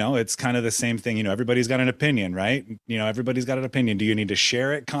 you know, it's kind of the same thing. You know, everybody's got an opinion, right? You know, everybody's got an opinion. Do you need to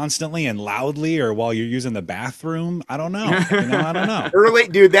share it constantly and loudly, or while you're using the bathroom? I don't know. I don't know. Early,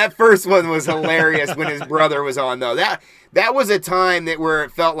 dude, that first one was hilarious when his brother was on, though. That was a time where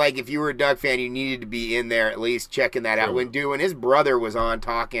it felt like if you were a Duck fan, you needed to be in there at least checking that out. When his brother was on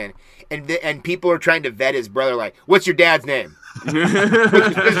talking, and people are trying to vet his brother, like, what's your dad's name?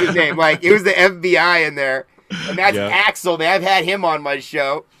 What's his name? Like, it was the FBI in there. And that's Axel, man. I've had him on my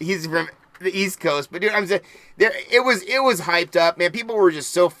show. He's from the East Coast. But, dude, I'm saying, it was hyped up, man. People were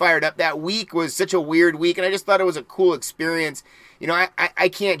just so fired up. That week was such a weird week, and I just thought it was a cool experience. You know, I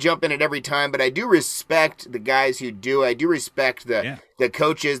can't jump in it every time, but I do respect the guys who do. I do respect the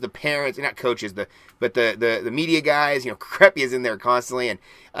coaches, the parents, not coaches, but the media guys. You know, Creppy is in there constantly, and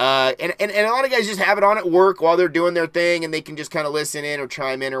a lot of guys just have it on at work while they're doing their thing, and they can just kind of listen in or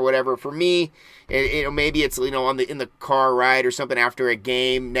chime in or whatever. For me, maybe it's, you know, in the car ride or something after a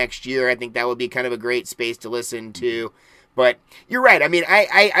game next year. I think that would be kind of a great space to listen to. But you're right. I mean,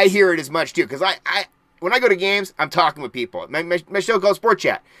 I hear it as much too, because when I go to games, I'm talking with people. My show called Sport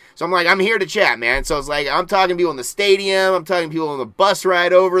Chat. So I'm like, I'm here to chat, man. So it's like, I'm talking to people in the stadium. I'm talking to people on the bus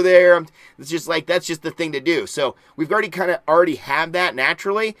ride over there. It's just like, that's just the thing to do. So we've already have that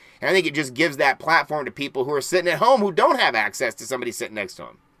naturally. And I think it just gives that platform to people who are sitting at home who don't have access to somebody sitting next to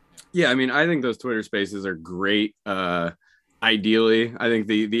them. Yeah, I mean, I think those Twitter spaces are great. Ideally, I think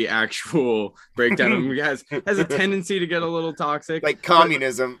the actual breakdown of them has a tendency to get a little toxic, like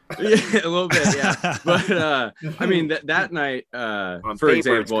communism. Yeah, a little bit, yeah. But I mean, that night, for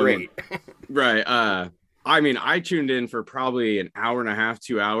example, right? I mean, I tuned in for probably an hour and a half,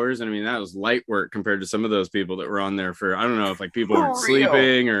 2 hours. And I mean, that was light work compared to some of those people that were on there for, I don't know if like people weren't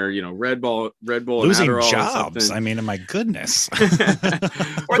sleeping or, you know, Red Bull, losing jobs. I mean, my goodness.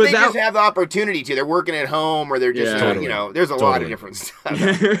 Or they just have the opportunity to. They're working at home, or they're just, you know, there's a lot of different stuff.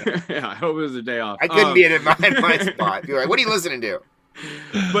 Yeah, I hope it was a day off. I couldn't be in my spot. You're like, what are you listening to?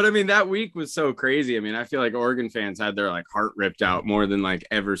 But I mean, that week was so crazy. I mean, I feel like Oregon fans had their like heart ripped out more than like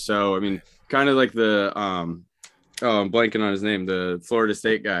ever. So I mean, kind of like the I'm blanking on his name, the Florida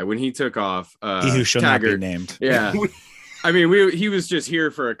State guy, when he took off, he who shall not be named. Yeah. I mean, he was just here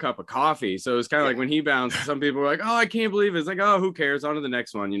for a cup of coffee. So it was kind of like when he bounced, some people were like, oh, I can't believe it. It's like, oh, who cares? On to the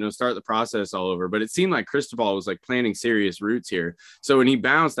next one, you know, start the process all over. But it seemed like Cristobal was like planting serious roots here. So when he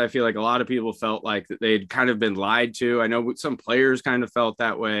bounced, I feel like a lot of people felt like that they'd kind of been lied to. I know some players kind of felt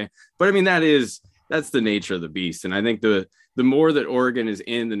that way. But I mean, that's the nature of the beast. And I think the more that Oregon is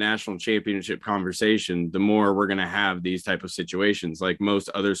in the national championship conversation, the more we're going to have these type of situations like most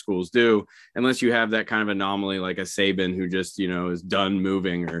other schools do, unless you have that kind of anomaly like a Saban who just, you know, is done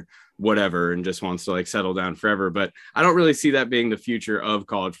moving or whatever and just wants to like settle down forever. But I don't really see that being the future of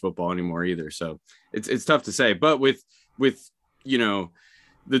college football anymore either. So it's tough to say. But with you know,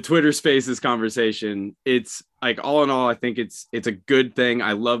 the Twitter Spaces conversation, it's like, all in all, I think it's a good thing.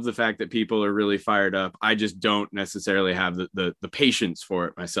 I love the fact that people are really fired up. I just don't necessarily have the patience for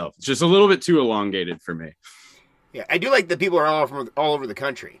it myself. It's just a little bit too elongated for me. Yeah, I do like that people are all over the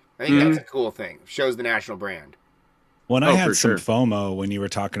country. I think that's a cool thing. Shows the national brand. When I had some FOMO when you were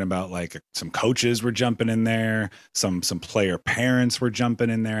talking about like some coaches were jumping in there, some player parents were jumping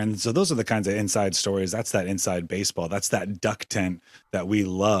in there. And so those are the kinds of inside stories. That's that inside baseball. That's that duck tent that we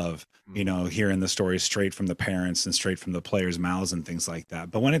love, you know, hearing the stories straight from the parents and straight from the players' mouths and things like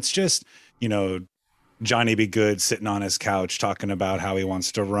that. But when it's just, you know, Johnny Be Good sitting on his couch talking about how he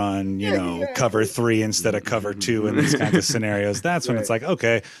wants to run, you know, cover 3 instead of cover 2 in these kinds of scenarios, that's when it's like,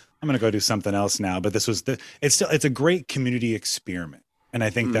 okay, I'm going to go do something else now. But this was it's a great community experiment. And I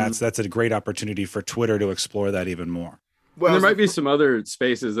think that's a great opportunity for Twitter to explore that even more. Well, there might be some other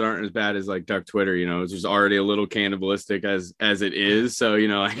spaces that aren't as bad as like Duck Twitter, it's just already a little cannibalistic as it is. So,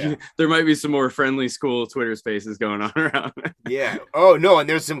 there might be some more friendly school Twitter spaces going on around. Yeah. Oh no, and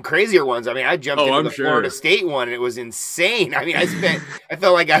there's some crazier ones. I mean, I jumped into the Florida State one and it was insane. I mean, I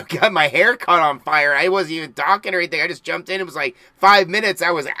felt like I got my hair caught on fire. I wasn't even talking or anything. I just jumped in. It was like 5 minutes.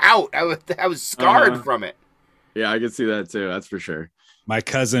 I was out. I was scarred from it. Yeah, I could see that too. That's for sure. My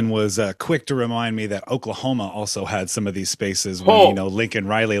cousin was quick to remind me that Oklahoma also had some of these spaces when Lincoln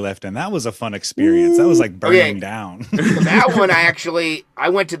Riley left, and that was a fun experience. That was like burning down. That one, I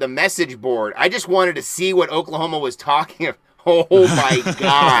went to the message board. I just wanted to see what Oklahoma was talking about. Oh my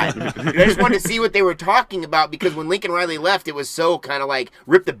God. I just wanted to see what they were talking about because when Lincoln Riley left, it was so kind of like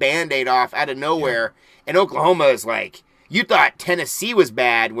rip the Band-Aid off out of nowhere. Yeah. And Oklahoma is like, you thought Tennessee was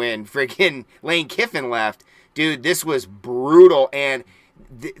bad when freaking Lane Kiffin left. Dude, this was brutal, and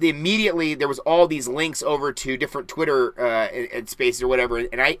immediately there was all these links over to different Twitter spaces or whatever,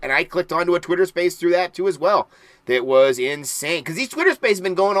 and I clicked onto a Twitter space through that too as well. That was insane because these Twitter spaces have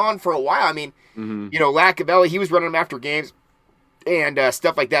been going on for a while. I mean, Lackavelli, he was running them after games and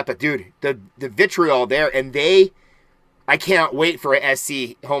stuff like that. But dude, the vitriol there, and I can't wait for a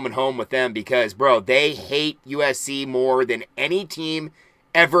SC home and home with them because bro, they hate USC more than any team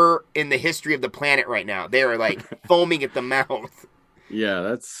ever in the history of the planet right now. They are like foaming at the mouth. Yeah,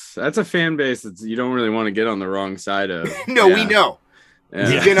 that's a fan base that you don't really want to get on the wrong side of. No, we know. Yeah.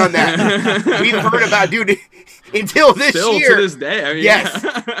 We've been on that. We've heard about, dude, until this year. To this day. I mean, yes.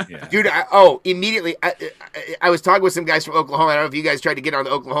 Yeah. Dude, immediately, I was talking with some guys from Oklahoma. I don't know if you guys tried to get on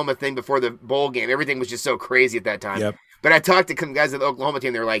the Oklahoma thing before the bowl game. Everything was just so crazy at that time. Yep. But I talked to some guys at the Oklahoma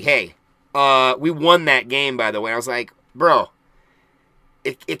team. They were like, hey, we won that game, by the way. I was like, bro,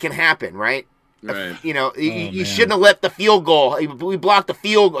 it can happen, right? Right. You shouldn't have let the field goal. We blocked the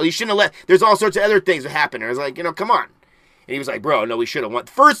field goal. You shouldn't have let. There's all sorts of other things that happen. And I was like, come on. And he was like, bro, no, we should have won.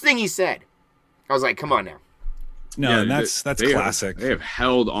 First thing he said, I was like, come on now. No, yeah, and that's classic. They have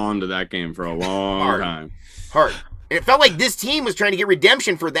held on to that game for a long time. Hard. And it felt like this team was trying to get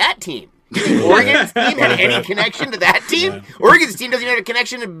redemption for that team. Oregon's team had any connection to that team? Yeah. Oregon's team doesn't even have a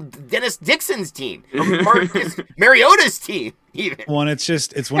connection to Dennis Dixon's team or Marcus Mariota's team. Even. Well, and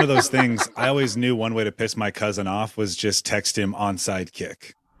it's one of those things. I always knew one way to piss my cousin off was just text him onside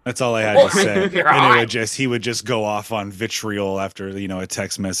kick. That's all I had to say. And he would just go off on vitriol after a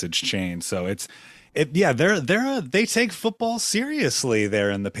text message chain. So they take football seriously there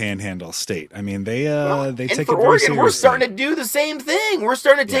in the Panhandle State. I mean, they take it very seriously. We're starting to do the same thing. We're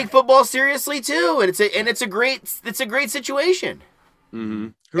starting to take football seriously too, and it's a great situation. Mm-hmm.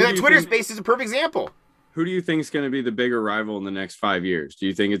 The Twitter space is a perfect example. Who do you think is going to be the bigger rival in the next 5 years? Do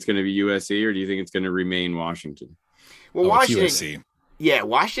you think it's going to be USC or do you think it's going to remain Washington? Well, Washington. It's USC. Yeah,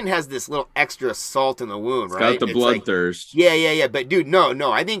 Washington has this little extra salt in the wound, right? It's got the bloodthirst. Yeah. But, dude,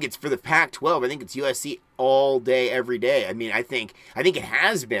 no. I think it's for the Pac-12. I think it's USC all day, every day. I mean, I think it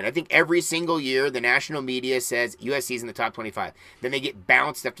has been. I think every single year the national media says USC's in the top 25. Then they get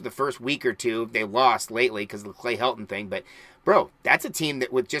bounced after the first week or two. They lost lately because of the Clay Helton thing. But, bro, that's a team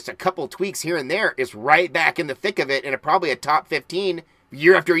that with just a couple tweaks here and there is right back in the thick of it and probably a top 15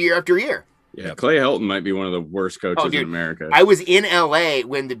 year after year after year. Yeah, Clay Helton might be one of the worst coaches in America. I was in L.A.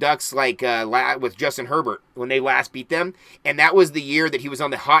 when the Ducks, with Justin Herbert, when they last beat them, and that was the year that he was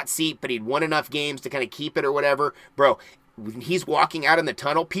on the hot seat, but he'd won enough games to kind of keep it or whatever. Bro, when he's walking out in the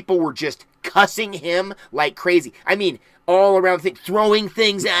tunnel, people were just cussing him like crazy. I mean, all around, throwing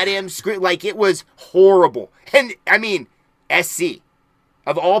things at him, like it was horrible. And, I mean, SC,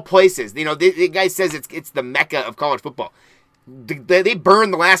 of all places, the guy says it's the mecca of college football. They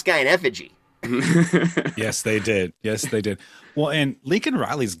burned the last guy in effigy. Yes, they did. Well, and Lincoln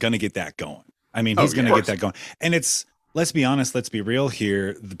Riley's going to get that going. I mean, he's going to get that going. And let's be honest, let's be real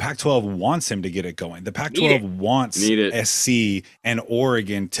here. The Pac-12 wants him to get it going. The Pac-12 wants SC and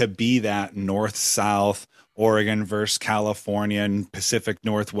Oregon to be that north-south, Oregon versus California and Pacific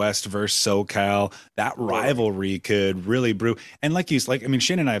Northwest versus SoCal. That rivalry could really brew. And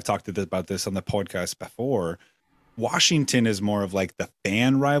Shane and I have talked about this on the podcast before. Washington is more of like the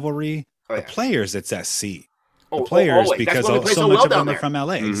fan rivalry. The players, it's SC. The players, because so much of them are from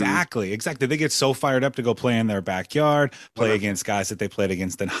LA. Mm-hmm. Exactly. They get so fired up to go play in their backyard, play against guys that they played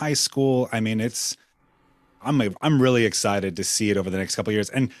against in high school. I mean, I'm really excited to see it over the next couple of years.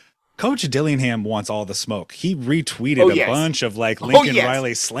 And Coach Dillingham wants all the smoke. He retweeted a bunch of Lincoln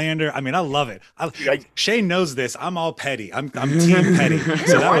Riley slander. I mean, I love it. Shane knows this. I'm all petty. I'm team petty.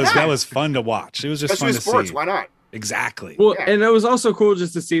 So that was fun to watch. It was just fun to see. Why not? Exactly. Well, and it was also cool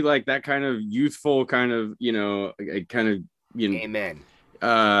just to see that kind of youthful kind of, Amen.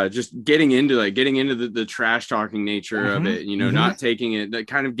 just getting into the trash talking nature of it, not taking it,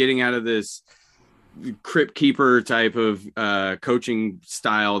 kind of getting out of this crypt keeper type of coaching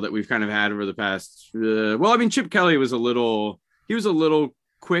style that we've kind of had over the past. Chip Kelly was a little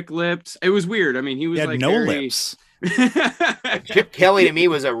quick-lipped. It was weird. I mean, he was like no lips. Chip Kelly to me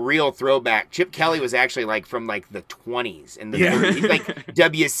was a real throwback. Chip Kelly was actually like from like the 20s and the 30s. He's like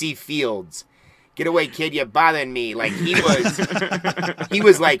W.C. Fields. Get away, kid! You're bothering me. Like he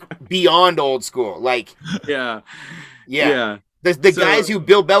was like beyond old school. Like The guys who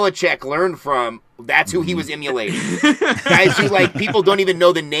Bill Belichick learned from, that's who he was emulating. Guys who like people don't even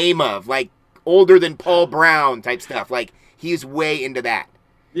know the name of, like older than Paul Brown type stuff. Like he's way into that.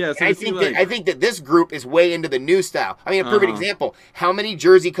 Yeah, so I think that this group is way into the new style. I mean, a perfect example. How many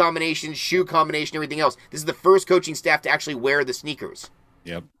jersey combinations, shoe combination, everything else? This is the first coaching staff to actually wear the sneakers.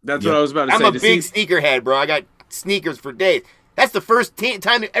 Yep. That's what I was about to say. I'm a big sneakerhead, bro. I got sneakers for days. That's the first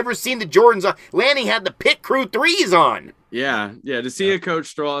time I've ever seen the Jordans on. Lanning had the Pit Crew 3s on. Yeah. To see a coach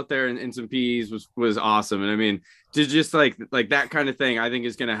stroll out there in some P's was awesome. And I mean, to just like that kind of thing, I think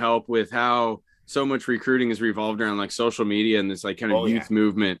is going to help with how so much recruiting is revolved around like social media and this like kind of youth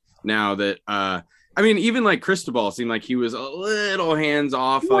movement now that I mean, even like Cristobal seemed like he was a little hands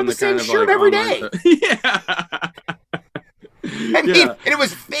off on the kind of shirt like every day. And it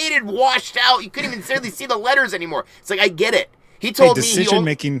was faded, washed out. You couldn't even certainly see the letters anymore. It's like, I get it. He told me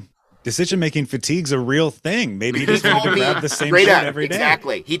decision making fatigue's a real thing. Maybe he just wanted to grab the same shirt every day.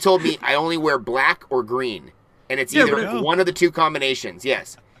 Exactly. He told me I only wear black or green, and it's either one of the two combinations.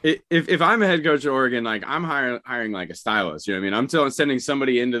 Yes. If I'm a head coach at Oregon, like I'm hiring like a stylist, you know what I mean? I'm sending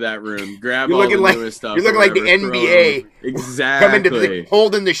somebody into that room, grab all the newest stuff. You're looking like the NBA. Exactly. Coming to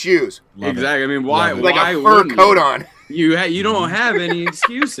holding the shoes. Exactly. I mean, why like a fur coat on? You don't have any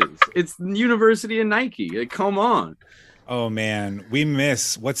excuses. It's University of Nike. Like, come on. Oh man, we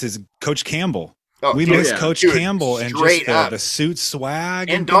miss Coach Campbell. We miss Coach Campbell and just the suit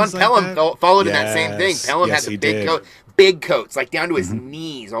swag. And Don Pelham followed in that same thing. Pelham had the big coats, like down to his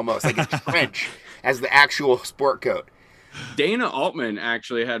knees almost, like a trench as the actual sport coat. Dana Altman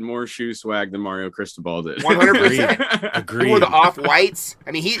actually had more shoe swag than Mario Cristobal did. 100%. Agreed. He wore the off-whites.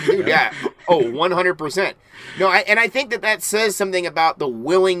 I mean, 100%. No, I think that says something about the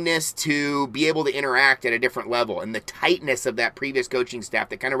willingness to be able to interact at a different level and the tightness of that previous coaching staff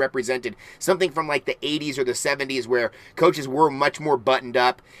that kind of represented something from like the 80s or the 70s where coaches were much more buttoned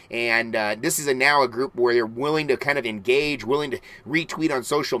up. And this is now a group where they're willing to kind of engage, willing to retweet on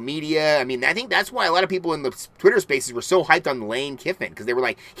social media. I mean, I think that's why a lot of people in the Twitter spaces were so hyped on Lane Kiffin, because they were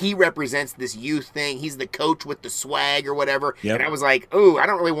like, he represents this youth thing. He's the coach with the swag or whatever. Yep. And I was like, ooh, I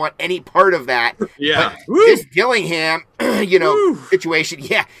don't really want any part of that. Yeah. But this Dillingham, situation.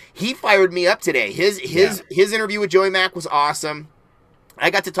 Yeah. He fired me up today. His interview with Joey Mack was awesome. I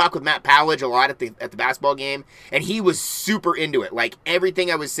got to talk with Matt Powledge a lot at the basketball game, and he was super into it. Like,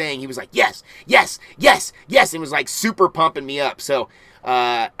 everything I was saying, he was like, yes, yes, yes, yes, and was like super pumping me up. So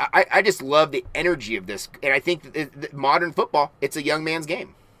I just love the energy of this, and I think that modern football, it's a young man's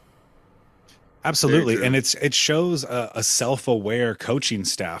game. Absolutely. And it shows a self-aware coaching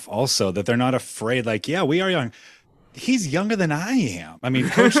staff also, that they're not afraid. Like, yeah, we are young. He's younger than I am. I mean,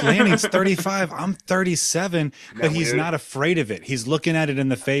 Coach Lanning's 35. I'm 37, but he's not afraid of it. He's looking at it in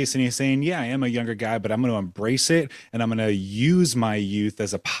the face and he's saying, yeah, I am a younger guy, but I'm going to embrace it. And I'm going to use my youth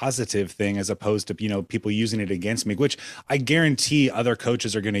as a positive thing, as opposed to, people using it against me, which I guarantee other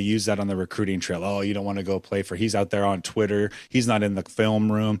coaches are going to use that on the recruiting trail. Oh, you don't want to go play he's out there on Twitter. He's not in the film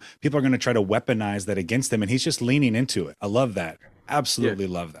room. People are going to try to weaponize that against him. And he's just leaning into it. I love that. Absolutely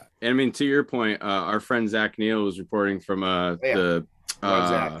love that. And I mean, to your point, our friend Zach Neal was reporting from the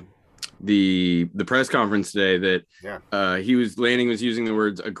press conference today that Lanning was using the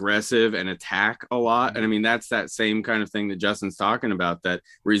words aggressive and attack a lot. And I mean, that's that same kind of thing that Justin's talking about, that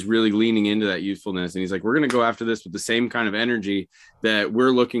where he's really leaning into that youthfulness. And he's like, we're going to go after this with the same kind of energy that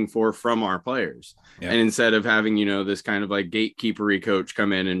we're looking for from our players. Yeah. And instead of having, this kind of like gatekeepery coach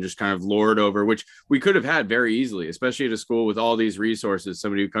come in and just kind of lord over, which we could have had very easily, especially at a school with all these resources,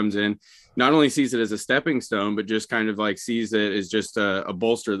 somebody who comes in, not only sees it as a stepping stone, but just kind of like sees it as just a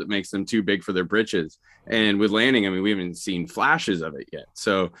bolster that makes them too big for their britches. And with Lanning, I mean, we haven't seen flashes of it yet.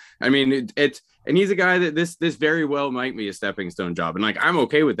 So, I mean, and he's a guy that this very well might be a stepping stone job. And like, I'm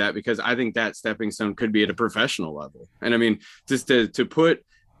okay with that, because I think that stepping stone could be at a professional level. And I mean, just to put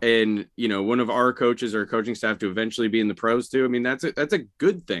in, one of our coaches or coaching staff to eventually be in the pros too. I mean, that's a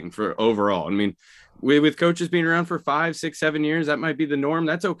good thing for overall. I mean, with coaches being around for 5, 6, 7 years, that might be the norm.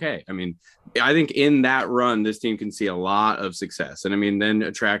 That's okay. I mean, I think in that run, this team can see a lot of success. And I mean, then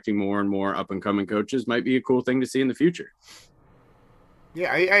attracting more and more up and coming coaches might be a cool thing to see in the future.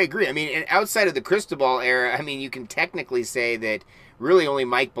 Yeah, I agree. I mean, and outside of the Cristobal era, I mean, you can technically say that really only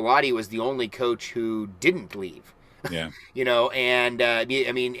Mike Bellotti was the only coach who didn't leave. Yeah. And I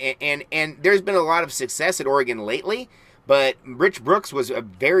mean, and there's been a lot of success at Oregon lately, but Rich Brooks was a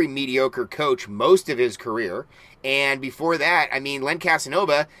very mediocre coach most of his career. And before that, I mean, Len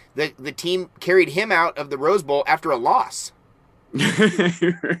Casanova, the team carried him out of the Rose Bowl after a loss. So,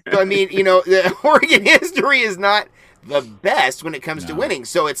 I mean, the Oregon history is not the best when it comes to winning.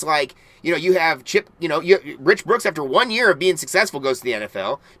 So it's like, you have Chip, Rich Brooks, after 1 year of being successful, goes to the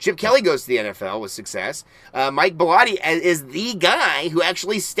NFL. Chip Kelly goes to the NFL with success. Mike Bellotti is the guy who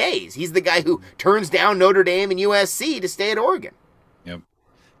actually stays. He's the guy who turns down Notre Dame and USC to stay at Oregon. Yep.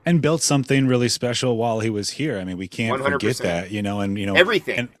 And built something really special while he was here. I mean, we can't 100%. forget that,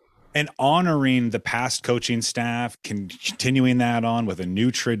 everything. And honoring the past coaching staff, continuing that on with a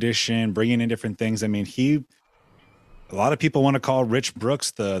new tradition, bringing in different things. I mean, a lot of people want to call Rich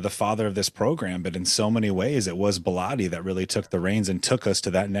Brooks the father of this program, but in so many ways, it was Bellotti that really took the reins and took us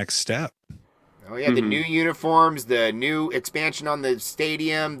to that next step. Oh yeah, the new uniforms, the new expansion on the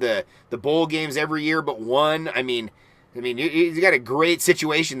stadium, the bowl games every year but one. I mean, he's got a great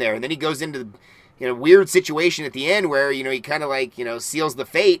situation there, and then he goes into the weird situation at the end where he kind of like seals the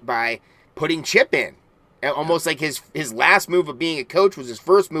fate by putting Chip in. Almost like his last move of being a coach was his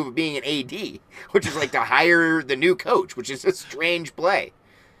first move of being an AD, which is like to hire the new coach, which is a strange play.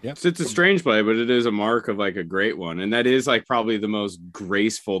 Yep. So it's a strange play, but it is a mark of like a great one. And that is like probably the most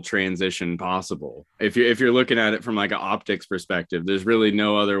graceful transition possible. If you're looking at it from like an optics perspective, there's really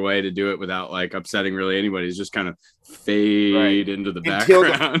no other way to do it without like upsetting really anybody. It's just kind of fade into the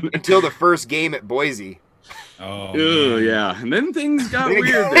background. Until the first game at Boise. Oh, yeah. And then things got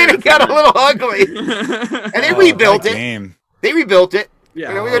weird. Then it got a little ugly. And they rebuilt it. Game. They rebuilt it.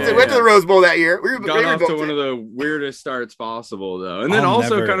 Yeah, we went to the Rose Bowl that year. Got off to one of the weirdest starts possible, though, and then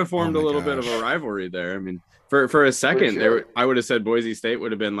also kind of formed a little bit of a rivalry there. I mean, for a second, I would have said Boise State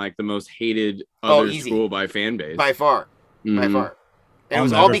would have been like the most hated other school by fan base by far, by far. And it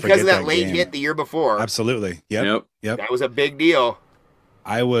was all because of that late hit the year before. Absolutely, yep. That was a big deal.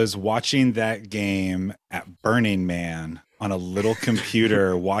 I was watching that game at Burning Man on a little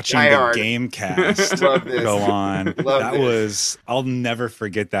computer, watching the game cast go on. I'll never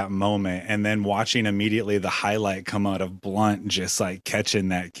forget that moment. And then watching immediately the highlight come out of Blunt, just like catching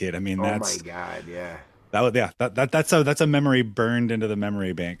that kid. I mean, that's, oh my God, yeah. That's a memory burned into the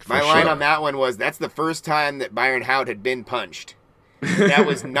memory bank. My line on that one was, that's the first time that Byron Hout had been punched. That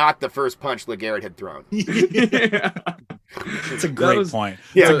was not the first punch LeGarrette had thrown. It's a great point.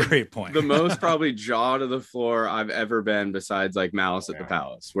 Yeah, it's a great point. The most probably jaw to the floor I've ever been, besides like Malice at the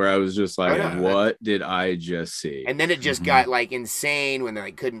Palace, where I was just like, what did I just see? And then it just got like insane when they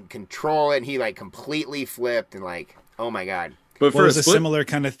like couldn't control it, and he like completely flipped and like, oh my God. But it was a similar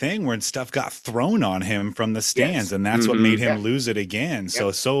kind of thing where stuff got thrown on him from the stands, and that's what made him lose it again.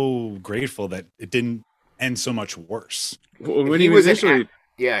 So grateful that it didn't end so much worse. When he initially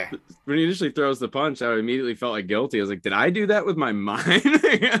throws the punch, I immediately felt like guilty. I was like, did I do that with my mind?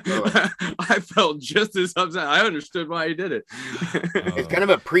 I felt just as upset. I understood why he did it. It's kind of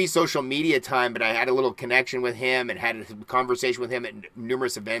a pre-social media time, but I had a little connection with him and had a conversation with him at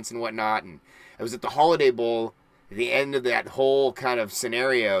numerous events and whatnot. And I was at the Holiday Bowl at the end of that whole kind of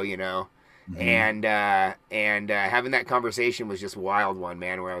scenario, and having that conversation was just a wild one,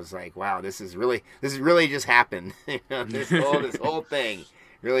 man, where I was like, wow, this is really just happened. This whole thing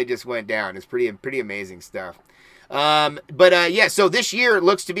really just went down. It's pretty amazing stuff. So this year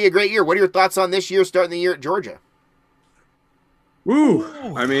looks to be a great year. What are your thoughts on this year, starting the year at Georgia? Woo!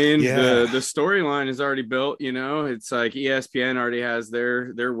 I mean, the storyline is already built. It's like ESPN already has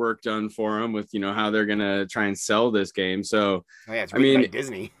their work done for them with how they're gonna try and sell this game. So it's by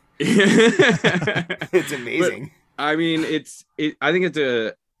Disney. It's amazing. But, I mean, I think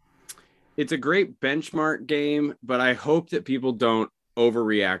it's a great benchmark game, but I hope that people don't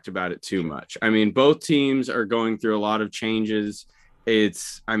overreact about it too much. I mean, both teams are going through a lot of changes.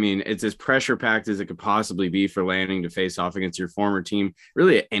 It's as pressure packed as it could possibly be for Lanning to face off against your former team,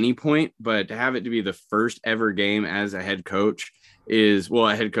 really at any point. But to have it to be the first ever game as a head coach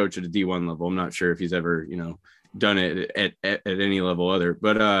a head coach at a D1 level. I'm not sure if he's ever, done it at any level other,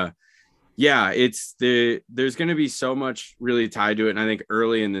 but there's going to be so much really tied to it. And I think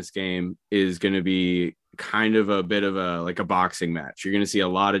early in this game is going to be kind of a bit of a boxing match. You're going to see a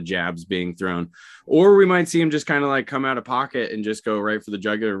lot of jabs being thrown, or we might see him just kind of like come out of pocket and just go right for the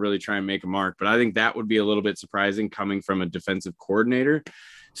jugular, really try and make a mark. But I think that would be a little bit surprising coming from a defensive coordinator.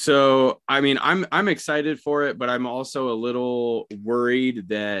 So, I mean, I'm excited for it, but I'm also a little worried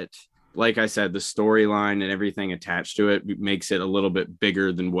that like I said, the storyline and everything attached to it makes it a little bit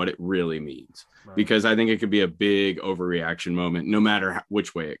bigger than what it really means. Right. Because I think it could be a big overreaction moment, no matter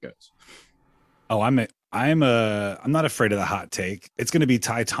which way it goes. Oh, I'm not afraid of the hot take. It's going to be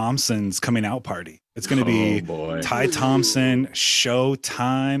Ty Thompson's coming out party. It's going to be Ty Thompson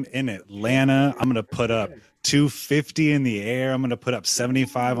showtime in Atlanta. I'm going to put up 250 in the air. I'm going to put up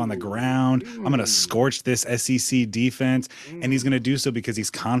 75 on the ground. I'm going to scorch this SEC defense. And he's going to do so because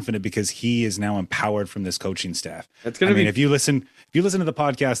he's confident, because he is now empowered from this coaching staff. That's going to be, if you listen to the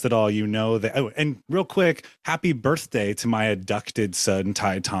podcast at all, you know that. Oh, and real quick, happy birthday to my adopted son,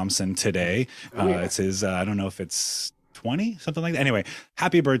 Ty Thompson, today. It's his, I don't know if it's 20, something like that. Anyway,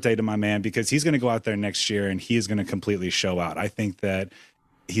 happy birthday to my man, because he's going to go out there next year and he is going to completely show out. I think that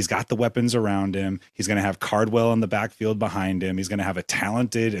he's got the weapons around him. He's going to have Cardwell in the backfield behind him. He's going to have a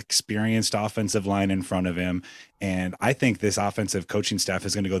talented, experienced offensive line in front of him. And I think this offensive coaching staff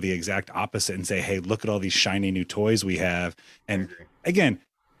is going to go the exact opposite and say, hey, look at all these shiny new toys we have. And again,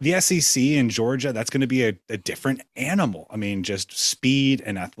 the SEC in Georgia, that's going to be a different animal. I mean, just speed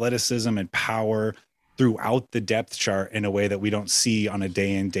and athleticism and power throughout the depth chart in a way that we don't see on a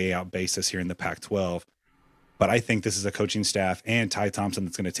day in, day out basis here in the Pac-12. But I think this is a coaching staff and Ty Thompson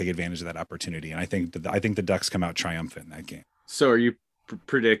that's going to take advantage of that opportunity. And I think the Ducks come out triumphant in that game. So are you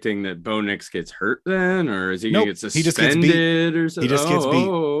predicting that Bo Nix gets hurt then, or is he going to get suspended? Or something? He just gets beat.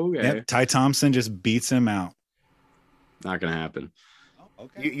 Okay. Yep. Ty Thompson just beats him out. Not going to happen. Oh,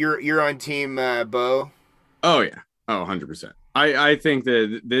 okay. You're on team Bo? Oh, yeah. Oh, 100%. I think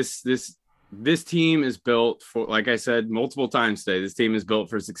that this team is built for, like I said multiple times today, this team is built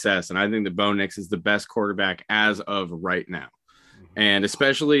for success. And I think that Bo Nix is the best quarterback as of right now. And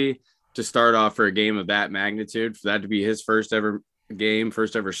especially to start off for a game of that magnitude, for that to be his first ever game,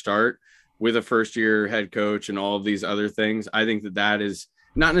 first ever start with a first year head coach and all of these other things. I think that is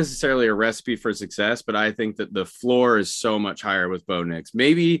not necessarily a recipe for success, but I think that the floor is so much higher with Bo Nix.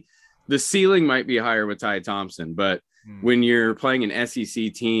 Maybe the ceiling might be higher with Ty Thompson, but when you're playing an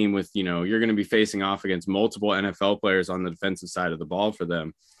SEC team with, you're going to be facing off against multiple NFL players on the defensive side of the ball for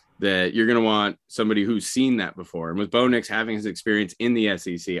them, that you're going to want somebody who's seen that before. And with Bo Nix having his experience in the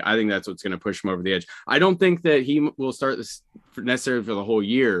SEC, I think that's what's going to push him over the edge. I don't think that he will start this necessarily for the whole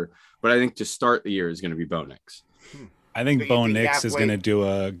year, but I think to start the year is going to be Bo Nix. I think Bo Nix is going to do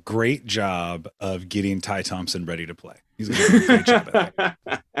a great job of getting Ty Thompson ready to play. He's going to do a great job at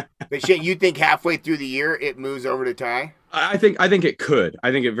that. But Shane, you think halfway through the year it moves over to Ty? I think it could.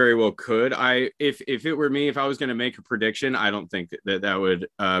 I think it very well could. If it were me, if I was going to make a prediction, I don't think that would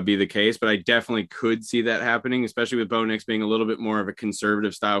be the case. But I definitely could see that happening, especially with Bo Nix being a little bit more of a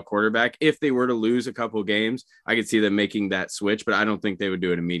conservative style quarterback. If they were to lose a couple of games, I could see them making that switch. But I don't think they would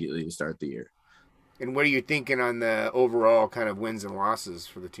do it immediately to start the year. And what are you thinking on the overall kind of wins and losses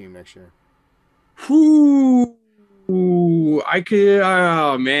for the team next year? I could.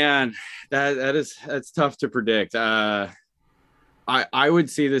 Oh man, that's tough to predict. I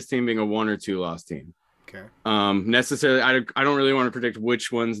would see this team being a 1 or 2 loss team. Okay. Necessarily, I don't really want to predict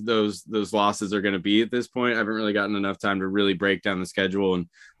which ones those losses are going to be at this point. I haven't really gotten enough time to really break down the schedule and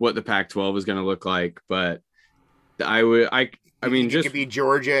what the Pac-12 is going to look like. But I mean, just it could be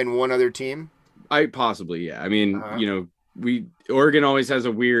Georgia and one other team. Yeah. I mean, Oregon always has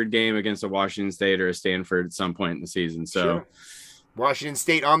a weird game against a Washington State or a Stanford at some point in the season. So sure. Washington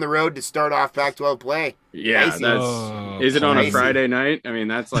State on the road to start off Pac-12 play. Yeah, is it on a Friday night? I mean,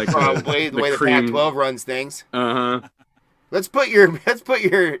 that's like probably the way the Pac-12 runs things. Uh-huh. Let's put your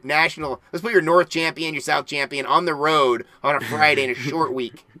North champion, your South champion on the road on a Friday in a short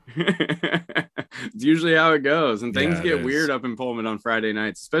week. It's usually how it goes, and things get weird up in Pullman on Friday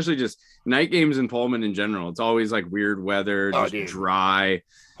nights, especially just night games in Pullman in general. It's always like weird weather, dry.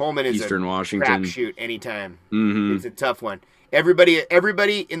 Pullman is Eastern Washington crapshoot anytime. Mm-hmm. It's a tough one. Everybody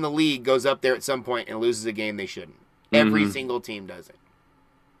in the league goes up there at some point and loses a game they shouldn't. Every single team does it.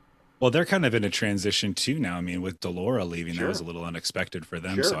 Well, they're kind of in a transition too now. I mean, with Delora leaving, that was a little unexpected for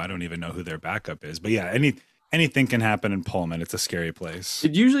them. So I don't even know who their backup is. But yeah, anything can happen in Pullman. It's a scary place.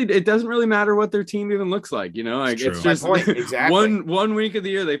 It doesn't really matter what their team even looks like. Like it's just exactly. one week of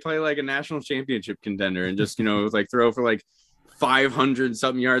the year they play like a national championship contender and just like throw for like 500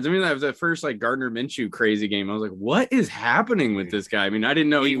 something yards. I mean, that was the first like Gardner Minshew crazy game. I was like, what is happening with this guy? I mean, I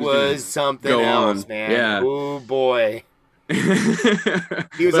didn't know he was something else, man. Yeah. Oh boy.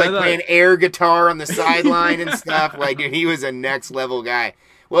 He was playing air guitar on the sideline and stuff. Like, dude, he was a next level guy.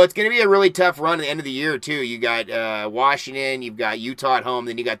 Well, it's going to be a really tough run at the end of the year too. You got Washington, you've got Utah at home,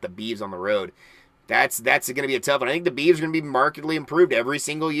 then you got the Beavs on the road. That's going to be a tough one. I think the Beavs are going to be markedly improved every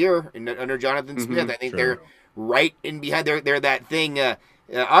single year under Jonathan Smith. I think they're right in behind. They're that thing.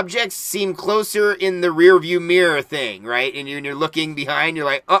 Objects seem closer in the rear view mirror thing, right? And you're looking behind, you're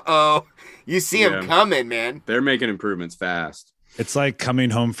like, uh-oh. You see them coming, man. They're making improvements fast. It's like coming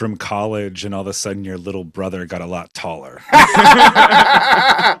home from college and all of a sudden your little brother got a lot taller.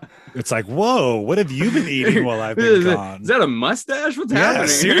 It's like, whoa, what have you been eating while I've been gone? Is that a mustache? What's happening?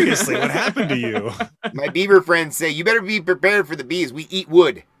 Seriously, what happened to you? My beaver friends say, you better be prepared for the bees. We eat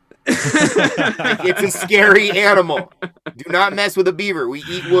wood. It's a scary animal. Do not mess with a beaver. We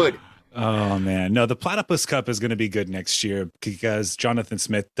eat wood. Oh, man. No, the Platypus Cup is going to be good next year because Jonathan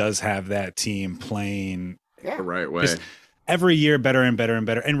Smith does have that team playing the right way. Every year better and better and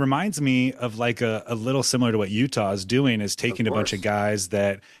better, and reminds me of like a little similar to what Utah is doing, is taking a bunch of guys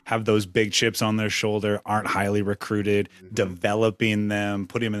that have those big chips on their shoulder, aren't highly recruited, developing them,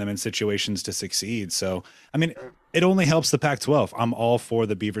 putting them in situations to succeed. So, I mean, it only helps the Pac-12. I'm all for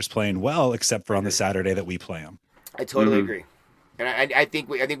the Beavers playing well, except for on the Saturday that we play them. I totally agree. And I think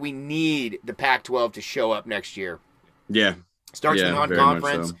we need the Pac-12 to show up next year. Yeah. Starts the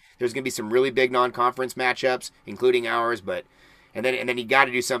non-conference. So. There's going to be some really big non-conference matchups, including ours. And then you got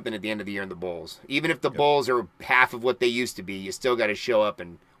to do something at the end of the year in the bowls. Even if the bowls are half of what they used to be, you still got to show up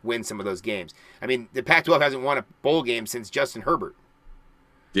and win some of those games. I mean, the Pac-12 hasn't won a bowl game since Justin Herbert.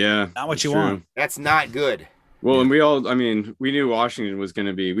 Yeah, not what you want. That's not good. Well, and we knew Washington was going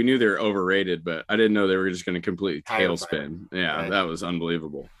to be. We knew they were overrated, but I didn't know they were just going to completely tailspin. Yeah, right. That was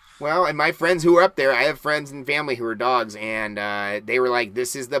unbelievable. Well, and my friends who were up there, I have friends and family who are dogs, and they were like,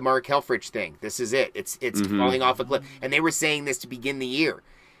 "This is the Mark Helfrich thing. This is it. It's falling off a cliff." And they were saying this to begin the year.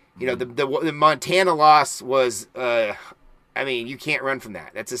 You know, the Montana loss was, I mean, you can't run from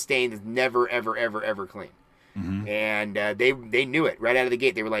that. That's a stain that's never, ever, ever, ever clean. And they knew it right out of the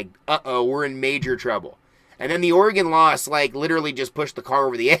gate. They were like, "Uh-oh, we're in major trouble." And then the Oregon loss, like, literally just pushed the car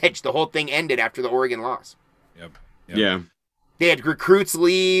over the edge. The whole thing ended after the Oregon loss. Yep. Yeah. They had recruits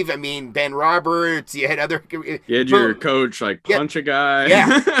leave. I mean, Ben Roberts. You had other. You had your coach punch a guy.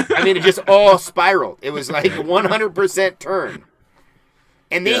 Yeah. I mean, it just all spiraled. It was like 100% turn.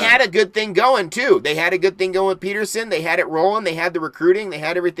 And they had a good thing going, too. They had a good thing going with Peterson. They had it rolling. They had the recruiting. They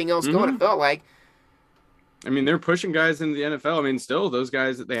had everything else going, it felt like. I mean, they're pushing guys into the NFL. I mean, still, those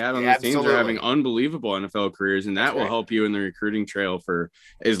guys that they had on those teams are having unbelievable NFL careers, and that will help you in the recruiting trail for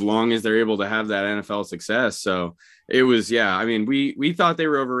as long as they're able to have that NFL success. So it was, I mean, we thought they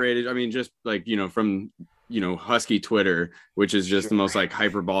were overrated. I mean, just like, from, Husky Twitter, which is just the most like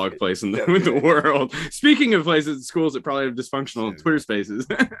hyperbolic place in the world. Speaking of places, schools that probably have dysfunctional Twitter spaces.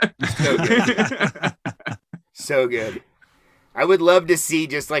 So good. So good. I would love to see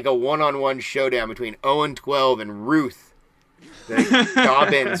just like a one-on-one showdown between 0-12 and Ruth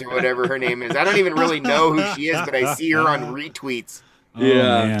Dobbins or whatever her name is. I don't even really know who she is, but I see her on retweets.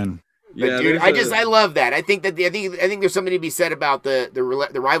 Yeah, man. But dude, I love that. I think there's something to be said about the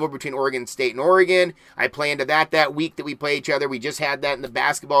rival between Oregon State and Oregon. I play into that week that we play each other. We just had that in the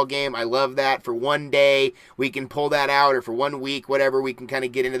basketball game. I love that. For one day we can pull that out, or for 1 week, whatever, we can kind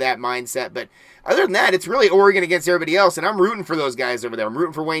of get into that mindset. But other than that, it's really Oregon against everybody else, and I'm rooting for those guys over there. I'm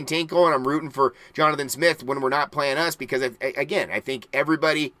rooting for Wayne Tinkle, and I'm rooting for Jonathan Smith when we're not playing us, because I think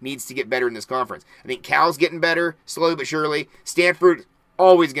everybody needs to get better in this conference. I think Cal's getting better slowly but surely. Stanford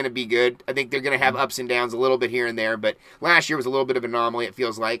always going to be good. I think they're going to have ups and downs a little bit here and there, but last year was a little bit of an anomaly, it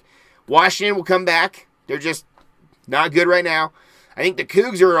feels like. Washington will come back. They're just not good right now. I think the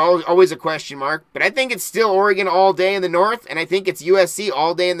Cougs are always a question mark, but I think it's still Oregon all day in the north, and I think it's USC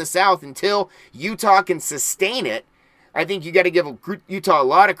all day in the south until Utah can sustain it. I think you got to give Utah a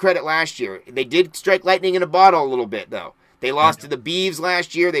lot of credit last year. They did strike lightning in a bottle a little bit, though. They lost to the Beavs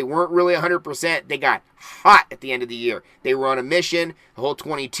last year. They weren't really 100%. They got hot at the end of the year. They were on a mission, the whole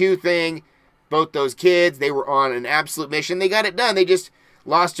 22 thing. Both those kids, they were on an absolute mission. They got it done. They just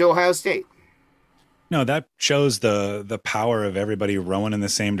lost to Ohio State. No, that shows the power of everybody rowing in the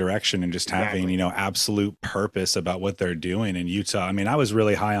same direction and just having, absolute purpose about what they're doing in Utah. I mean, I was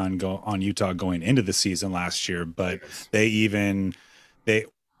really high on Utah going into the season last year, but they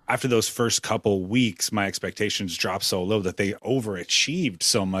after those first couple weeks, my expectations dropped so low that they overachieved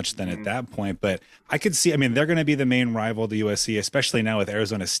so much then at that point. But I could see, I mean, they're going to be the main rival to USC, especially now with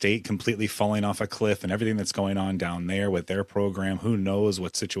Arizona State completely falling off a cliff and everything that's going on down there with their program. Who knows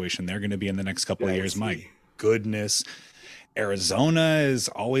what situation they're going to be in the next couple of years. My goodness. Arizona is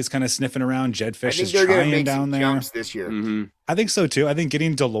always kind of sniffing around. Jedfish is trying down there. Jumps this year. I think so too. I think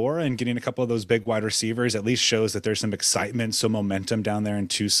getting Delora and getting a couple of those big wide receivers at least shows that there's some excitement, some momentum down there in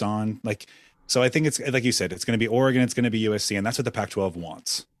Tucson. So I think it's like you said, it's going to be Oregon, it's going to be USC, and that's what the Pac-12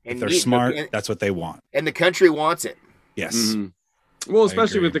 wants. If they're smart, that's what they want. And the country wants it. Yes. Well,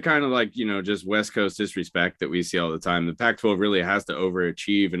 especially with the kind of like, just West Coast disrespect that we see all the time. The Pac-12 really has to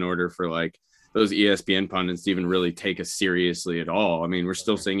overachieve in order for like those ESPN pundits to even really take us seriously at all. I mean, we're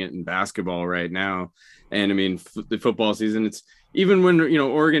still seeing it in basketball right now. And I mean, the football season, it's even when,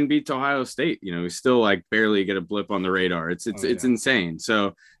 Oregon beats Ohio State, we still like barely get a blip on the radar. It's insane.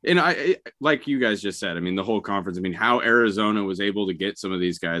 So, and I, like you guys just said, I mean, the whole conference, I mean, how Arizona was able to get some of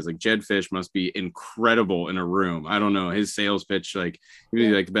these guys, like Jed Fish must be incredible in a room. I don't know, his sales pitch, like he'd be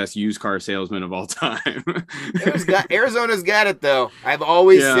like the best used car salesman of all time. Arizona's got it though. I've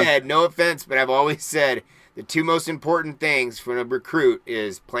always said, no offense, but I've always said the two most important things for a recruit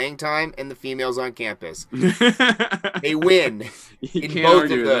is playing time and the females on campus. They win in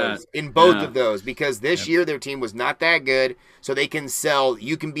both of those. In both of those, because this year their team was not that good, so they can sell.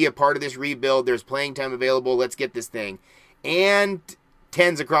 You can be a part of this rebuild. There's playing time available. Let's get this thing. And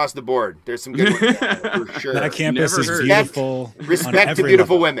 10s across the board. There's some good ones for sure. That campus is beautiful. Respect to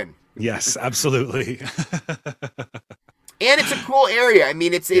beautiful women. Yes, absolutely. And it's a cool area. I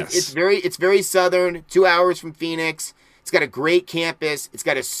mean, it's very southern, 2 hours from Phoenix. It's got a great campus. It's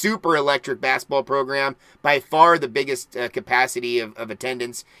got a super electric basketball program, by far the biggest capacity of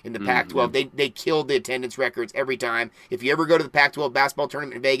attendance in the Pac-12. They killed the attendance records every time. If you ever go to the Pac-12 basketball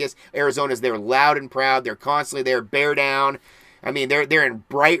tournament in Vegas, Arizona's there loud and proud. They're constantly there, bear down. I mean, they're in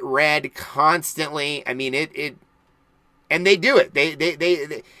bright red constantly. I mean, and they do it.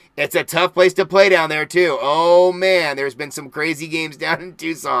 They it's a tough place to play down there too. Oh man, there's been some crazy games down in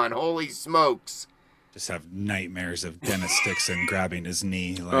Tucson. Holy smokes. Just have nightmares of Dennis Dixon grabbing his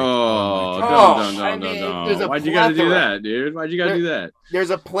knee. Like, don't. Why'd you gotta do that, dude? Why'd you gotta do that? There's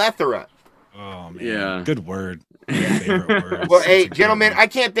a plethora. Oh man. Yeah. Good word. Favorite word. Well, hey, gentlemen, I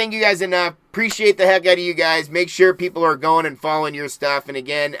can't thank you guys enough. Appreciate the heck out of you guys. Make sure people are going and following your stuff. And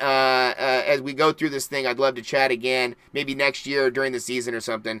again, as we go through this thing, I'd love to chat again, maybe next year during the season or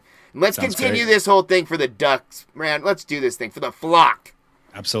something. And let's continue this whole thing for the Ducks, man. Let's do this thing for the flock.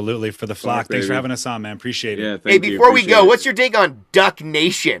 Absolutely, for the flock. Thanks for having us on, man. Appreciate it. Yeah, hey, before we go, what's your take on Duck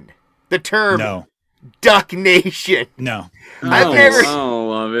Nation? The term. No. Duck Nation. No. I've never. I don't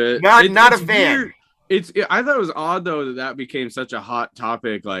love it. Not a fan. Weird. I thought it was odd though that became such a hot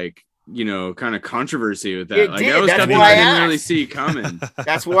topic, like kind of controversy with that. It like did. that was That's something why I I didn't asked. really see coming.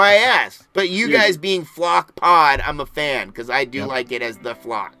 That's why I asked. But you guys being Flock Pod, I'm a fan because I do like it as the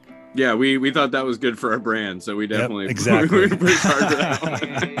Flock. Yeah, we thought that was good for our brand, so we definitely exactly. we pushed hard for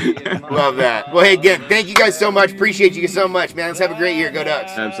that one. Love that. Well, hey, again, thank you guys so much. Appreciate you so much, man. Let's have a great year. Go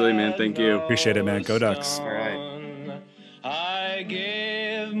Ducks. Absolutely, man. Thank you. Appreciate it, man. Go Ducks. All right. I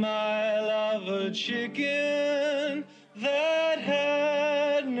gave my love a chicken that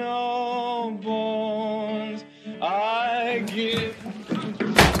had no bones. I give.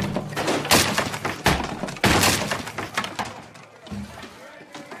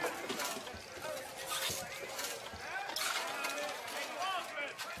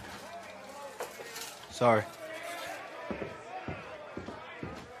 Sorry.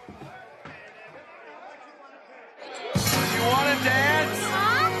 You wanna dance?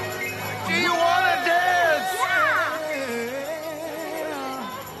 Do you wanna dance?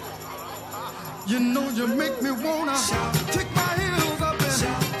 You know you make me wanna kick my heels up and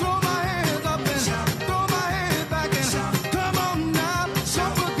throw my hands up and throw my head back and come on now.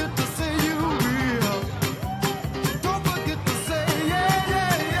 Don't forget to say you will. Don't forget to say yeah.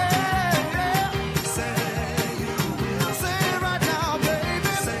 Say you will. Say it right now,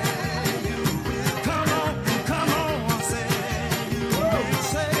 baby. Say you will. Come on. Say you will.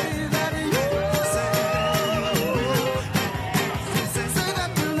 Say that you will. Say you will. Say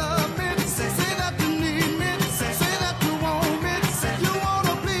that you love me. Say that you need me. Say that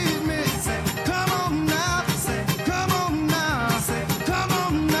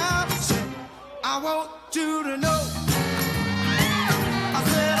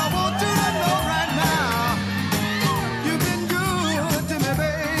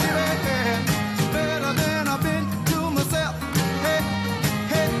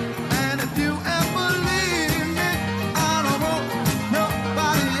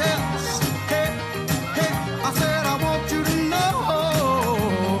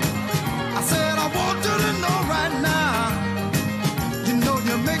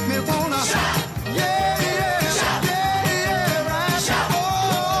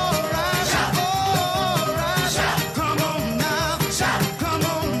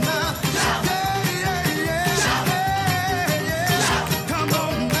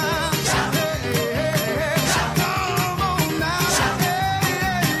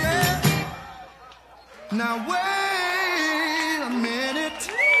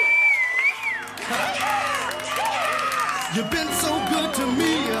good to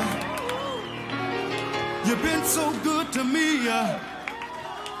me. You've been so good to me.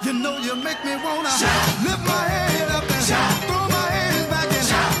 You know you make me wanna lift my head up and throw my hands back and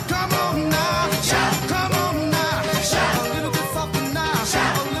come on now, come on now, a little bit softer now,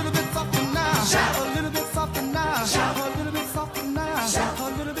 a little bit softer now, a little bit softer now, a little bit softer now, a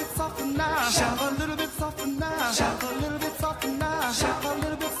little bit softer now, a little bit softer now, a little bit softer now, a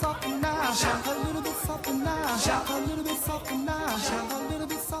little bit softer now, a little bit softer now, a little bit softer now, a little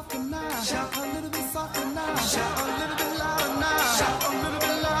bit softer now, a little bit softer now, a little bit louder now, a little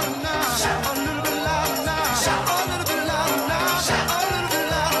bit louder now, a little bit louder now, a little bit louder now, a little bit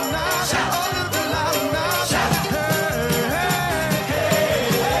louder now, a little bit louder now.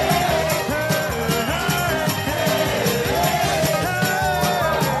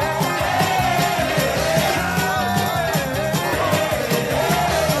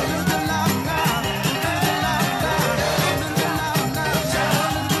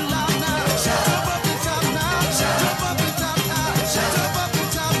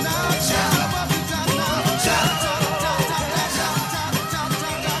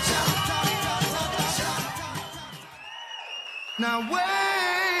 Now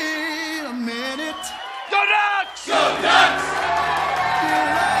wait a minute. Go Ducks! Go Ducks!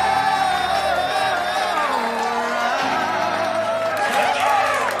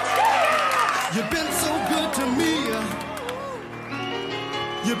 You've been so good to me.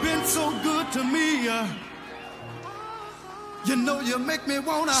 You've been so good to me. You know you make me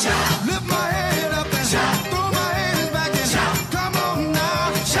wanna lift my head up and throw my hands back and come on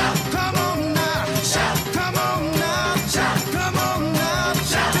now, come on now, come on now, come on now.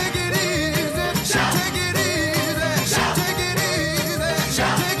 Take it easy, take it easy, take it easy,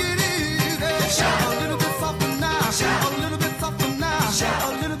 take it easy. A little bit softer now, a little bit softer now,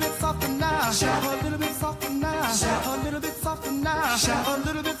 a little bit softer now, a little bit softer now, a little bit softer now, a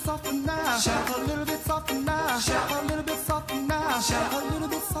little bit softer now, a little bit softer now, a little bit softer now, a little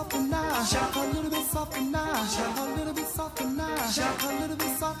bit softer now, a little bit softer now, a little bit softer now, a little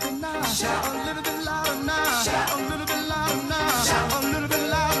bit softer now, a little bit louder now, a little bit louder now, a little bit